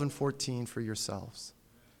 12 and 14 for yourselves.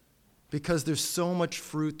 Because there's so much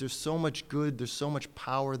fruit, there's so much good, there's so much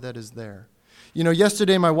power that is there. You know,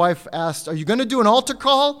 yesterday my wife asked, are you going to do an altar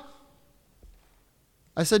call?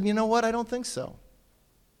 I said, you know what? I don't think so.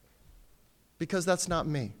 Because that's not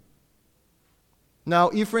me.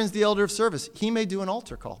 Now, Ephraim's the elder of service. He may do an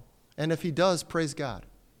altar call. And if he does, praise God.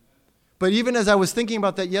 But even as I was thinking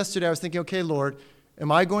about that yesterday, I was thinking, okay, Lord,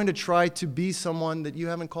 am I going to try to be someone that you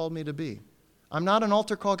haven't called me to be? I'm not an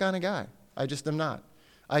altar call kind of guy. I just am not.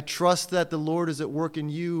 I trust that the Lord is at work in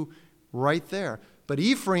you right there. But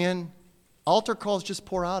Ephraim, altar calls just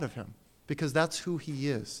pour out of him because that's who he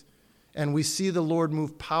is. And we see the Lord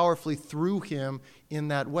move powerfully through him in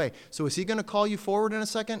that way. So is he going to call you forward in a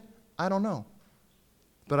second? I don't know.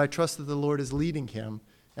 But I trust that the Lord is leading him,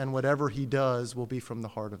 and whatever he does will be from the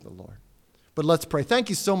heart of the Lord. But let's pray. Thank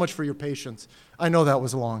you so much for your patience. I know that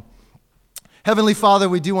was long. Heavenly Father,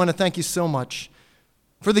 we do want to thank you so much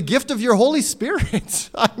for the gift of your Holy Spirit.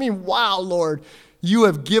 I mean, wow, Lord, you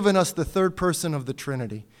have given us the third person of the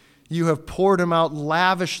Trinity. You have poured him out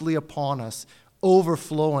lavishly upon us,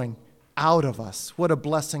 overflowing out of us. What a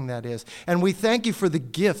blessing that is. And we thank you for the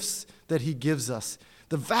gifts that he gives us,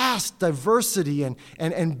 the vast diversity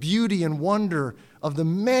and beauty and wonder of the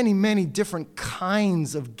many, many different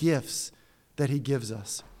kinds of gifts that he gives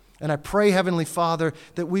us. And I pray, Heavenly Father,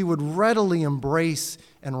 that we would readily embrace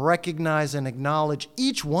and recognize and acknowledge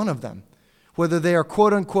each one of them, whether they are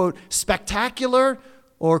quote-unquote spectacular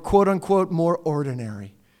or quote-unquote more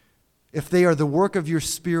ordinary. If they are the work of your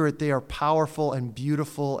Spirit, they are powerful and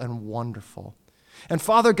beautiful and wonderful. And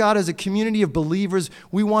Father God, as a community of believers,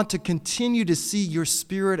 we want to continue to see your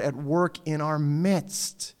Spirit at work in our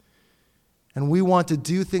midst. And we want to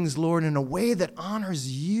do things, Lord, in a way that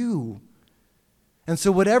honors you. And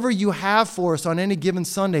so whatever you have for us on any given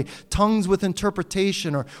Sunday, tongues with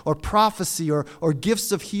interpretation or prophecy or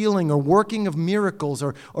gifts of healing or working of miracles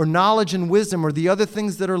or knowledge and wisdom or the other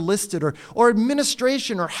things that are listed or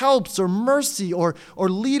administration or helps or mercy or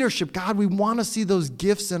leadership, God, we want to see those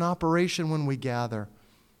gifts in operation when we gather.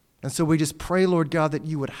 And so we just pray, Lord God, that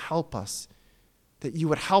you would help us. That you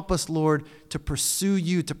would help us, Lord, to pursue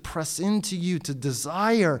you, to press into you, to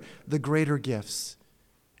desire the greater gifts.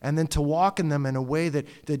 And then to walk in them in a way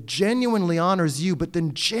that genuinely honors you, but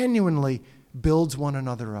then genuinely builds one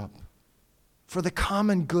another up. For the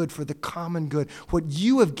common good, for the common good. What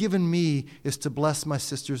you have given me is to bless my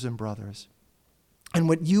sisters and brothers. And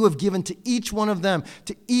what you have given to each one of them,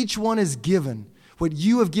 to each one is given. What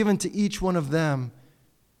you have given to each one of them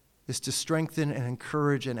is to strengthen and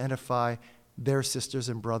encourage and edify their sisters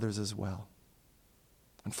and brothers as well.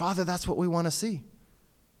 And Father, that's what we want to see.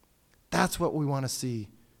 That's what we want to see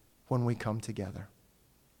when we come together.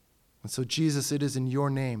 And so, Jesus, it is in your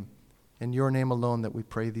name, and your name alone, that we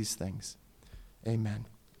pray these things. Amen.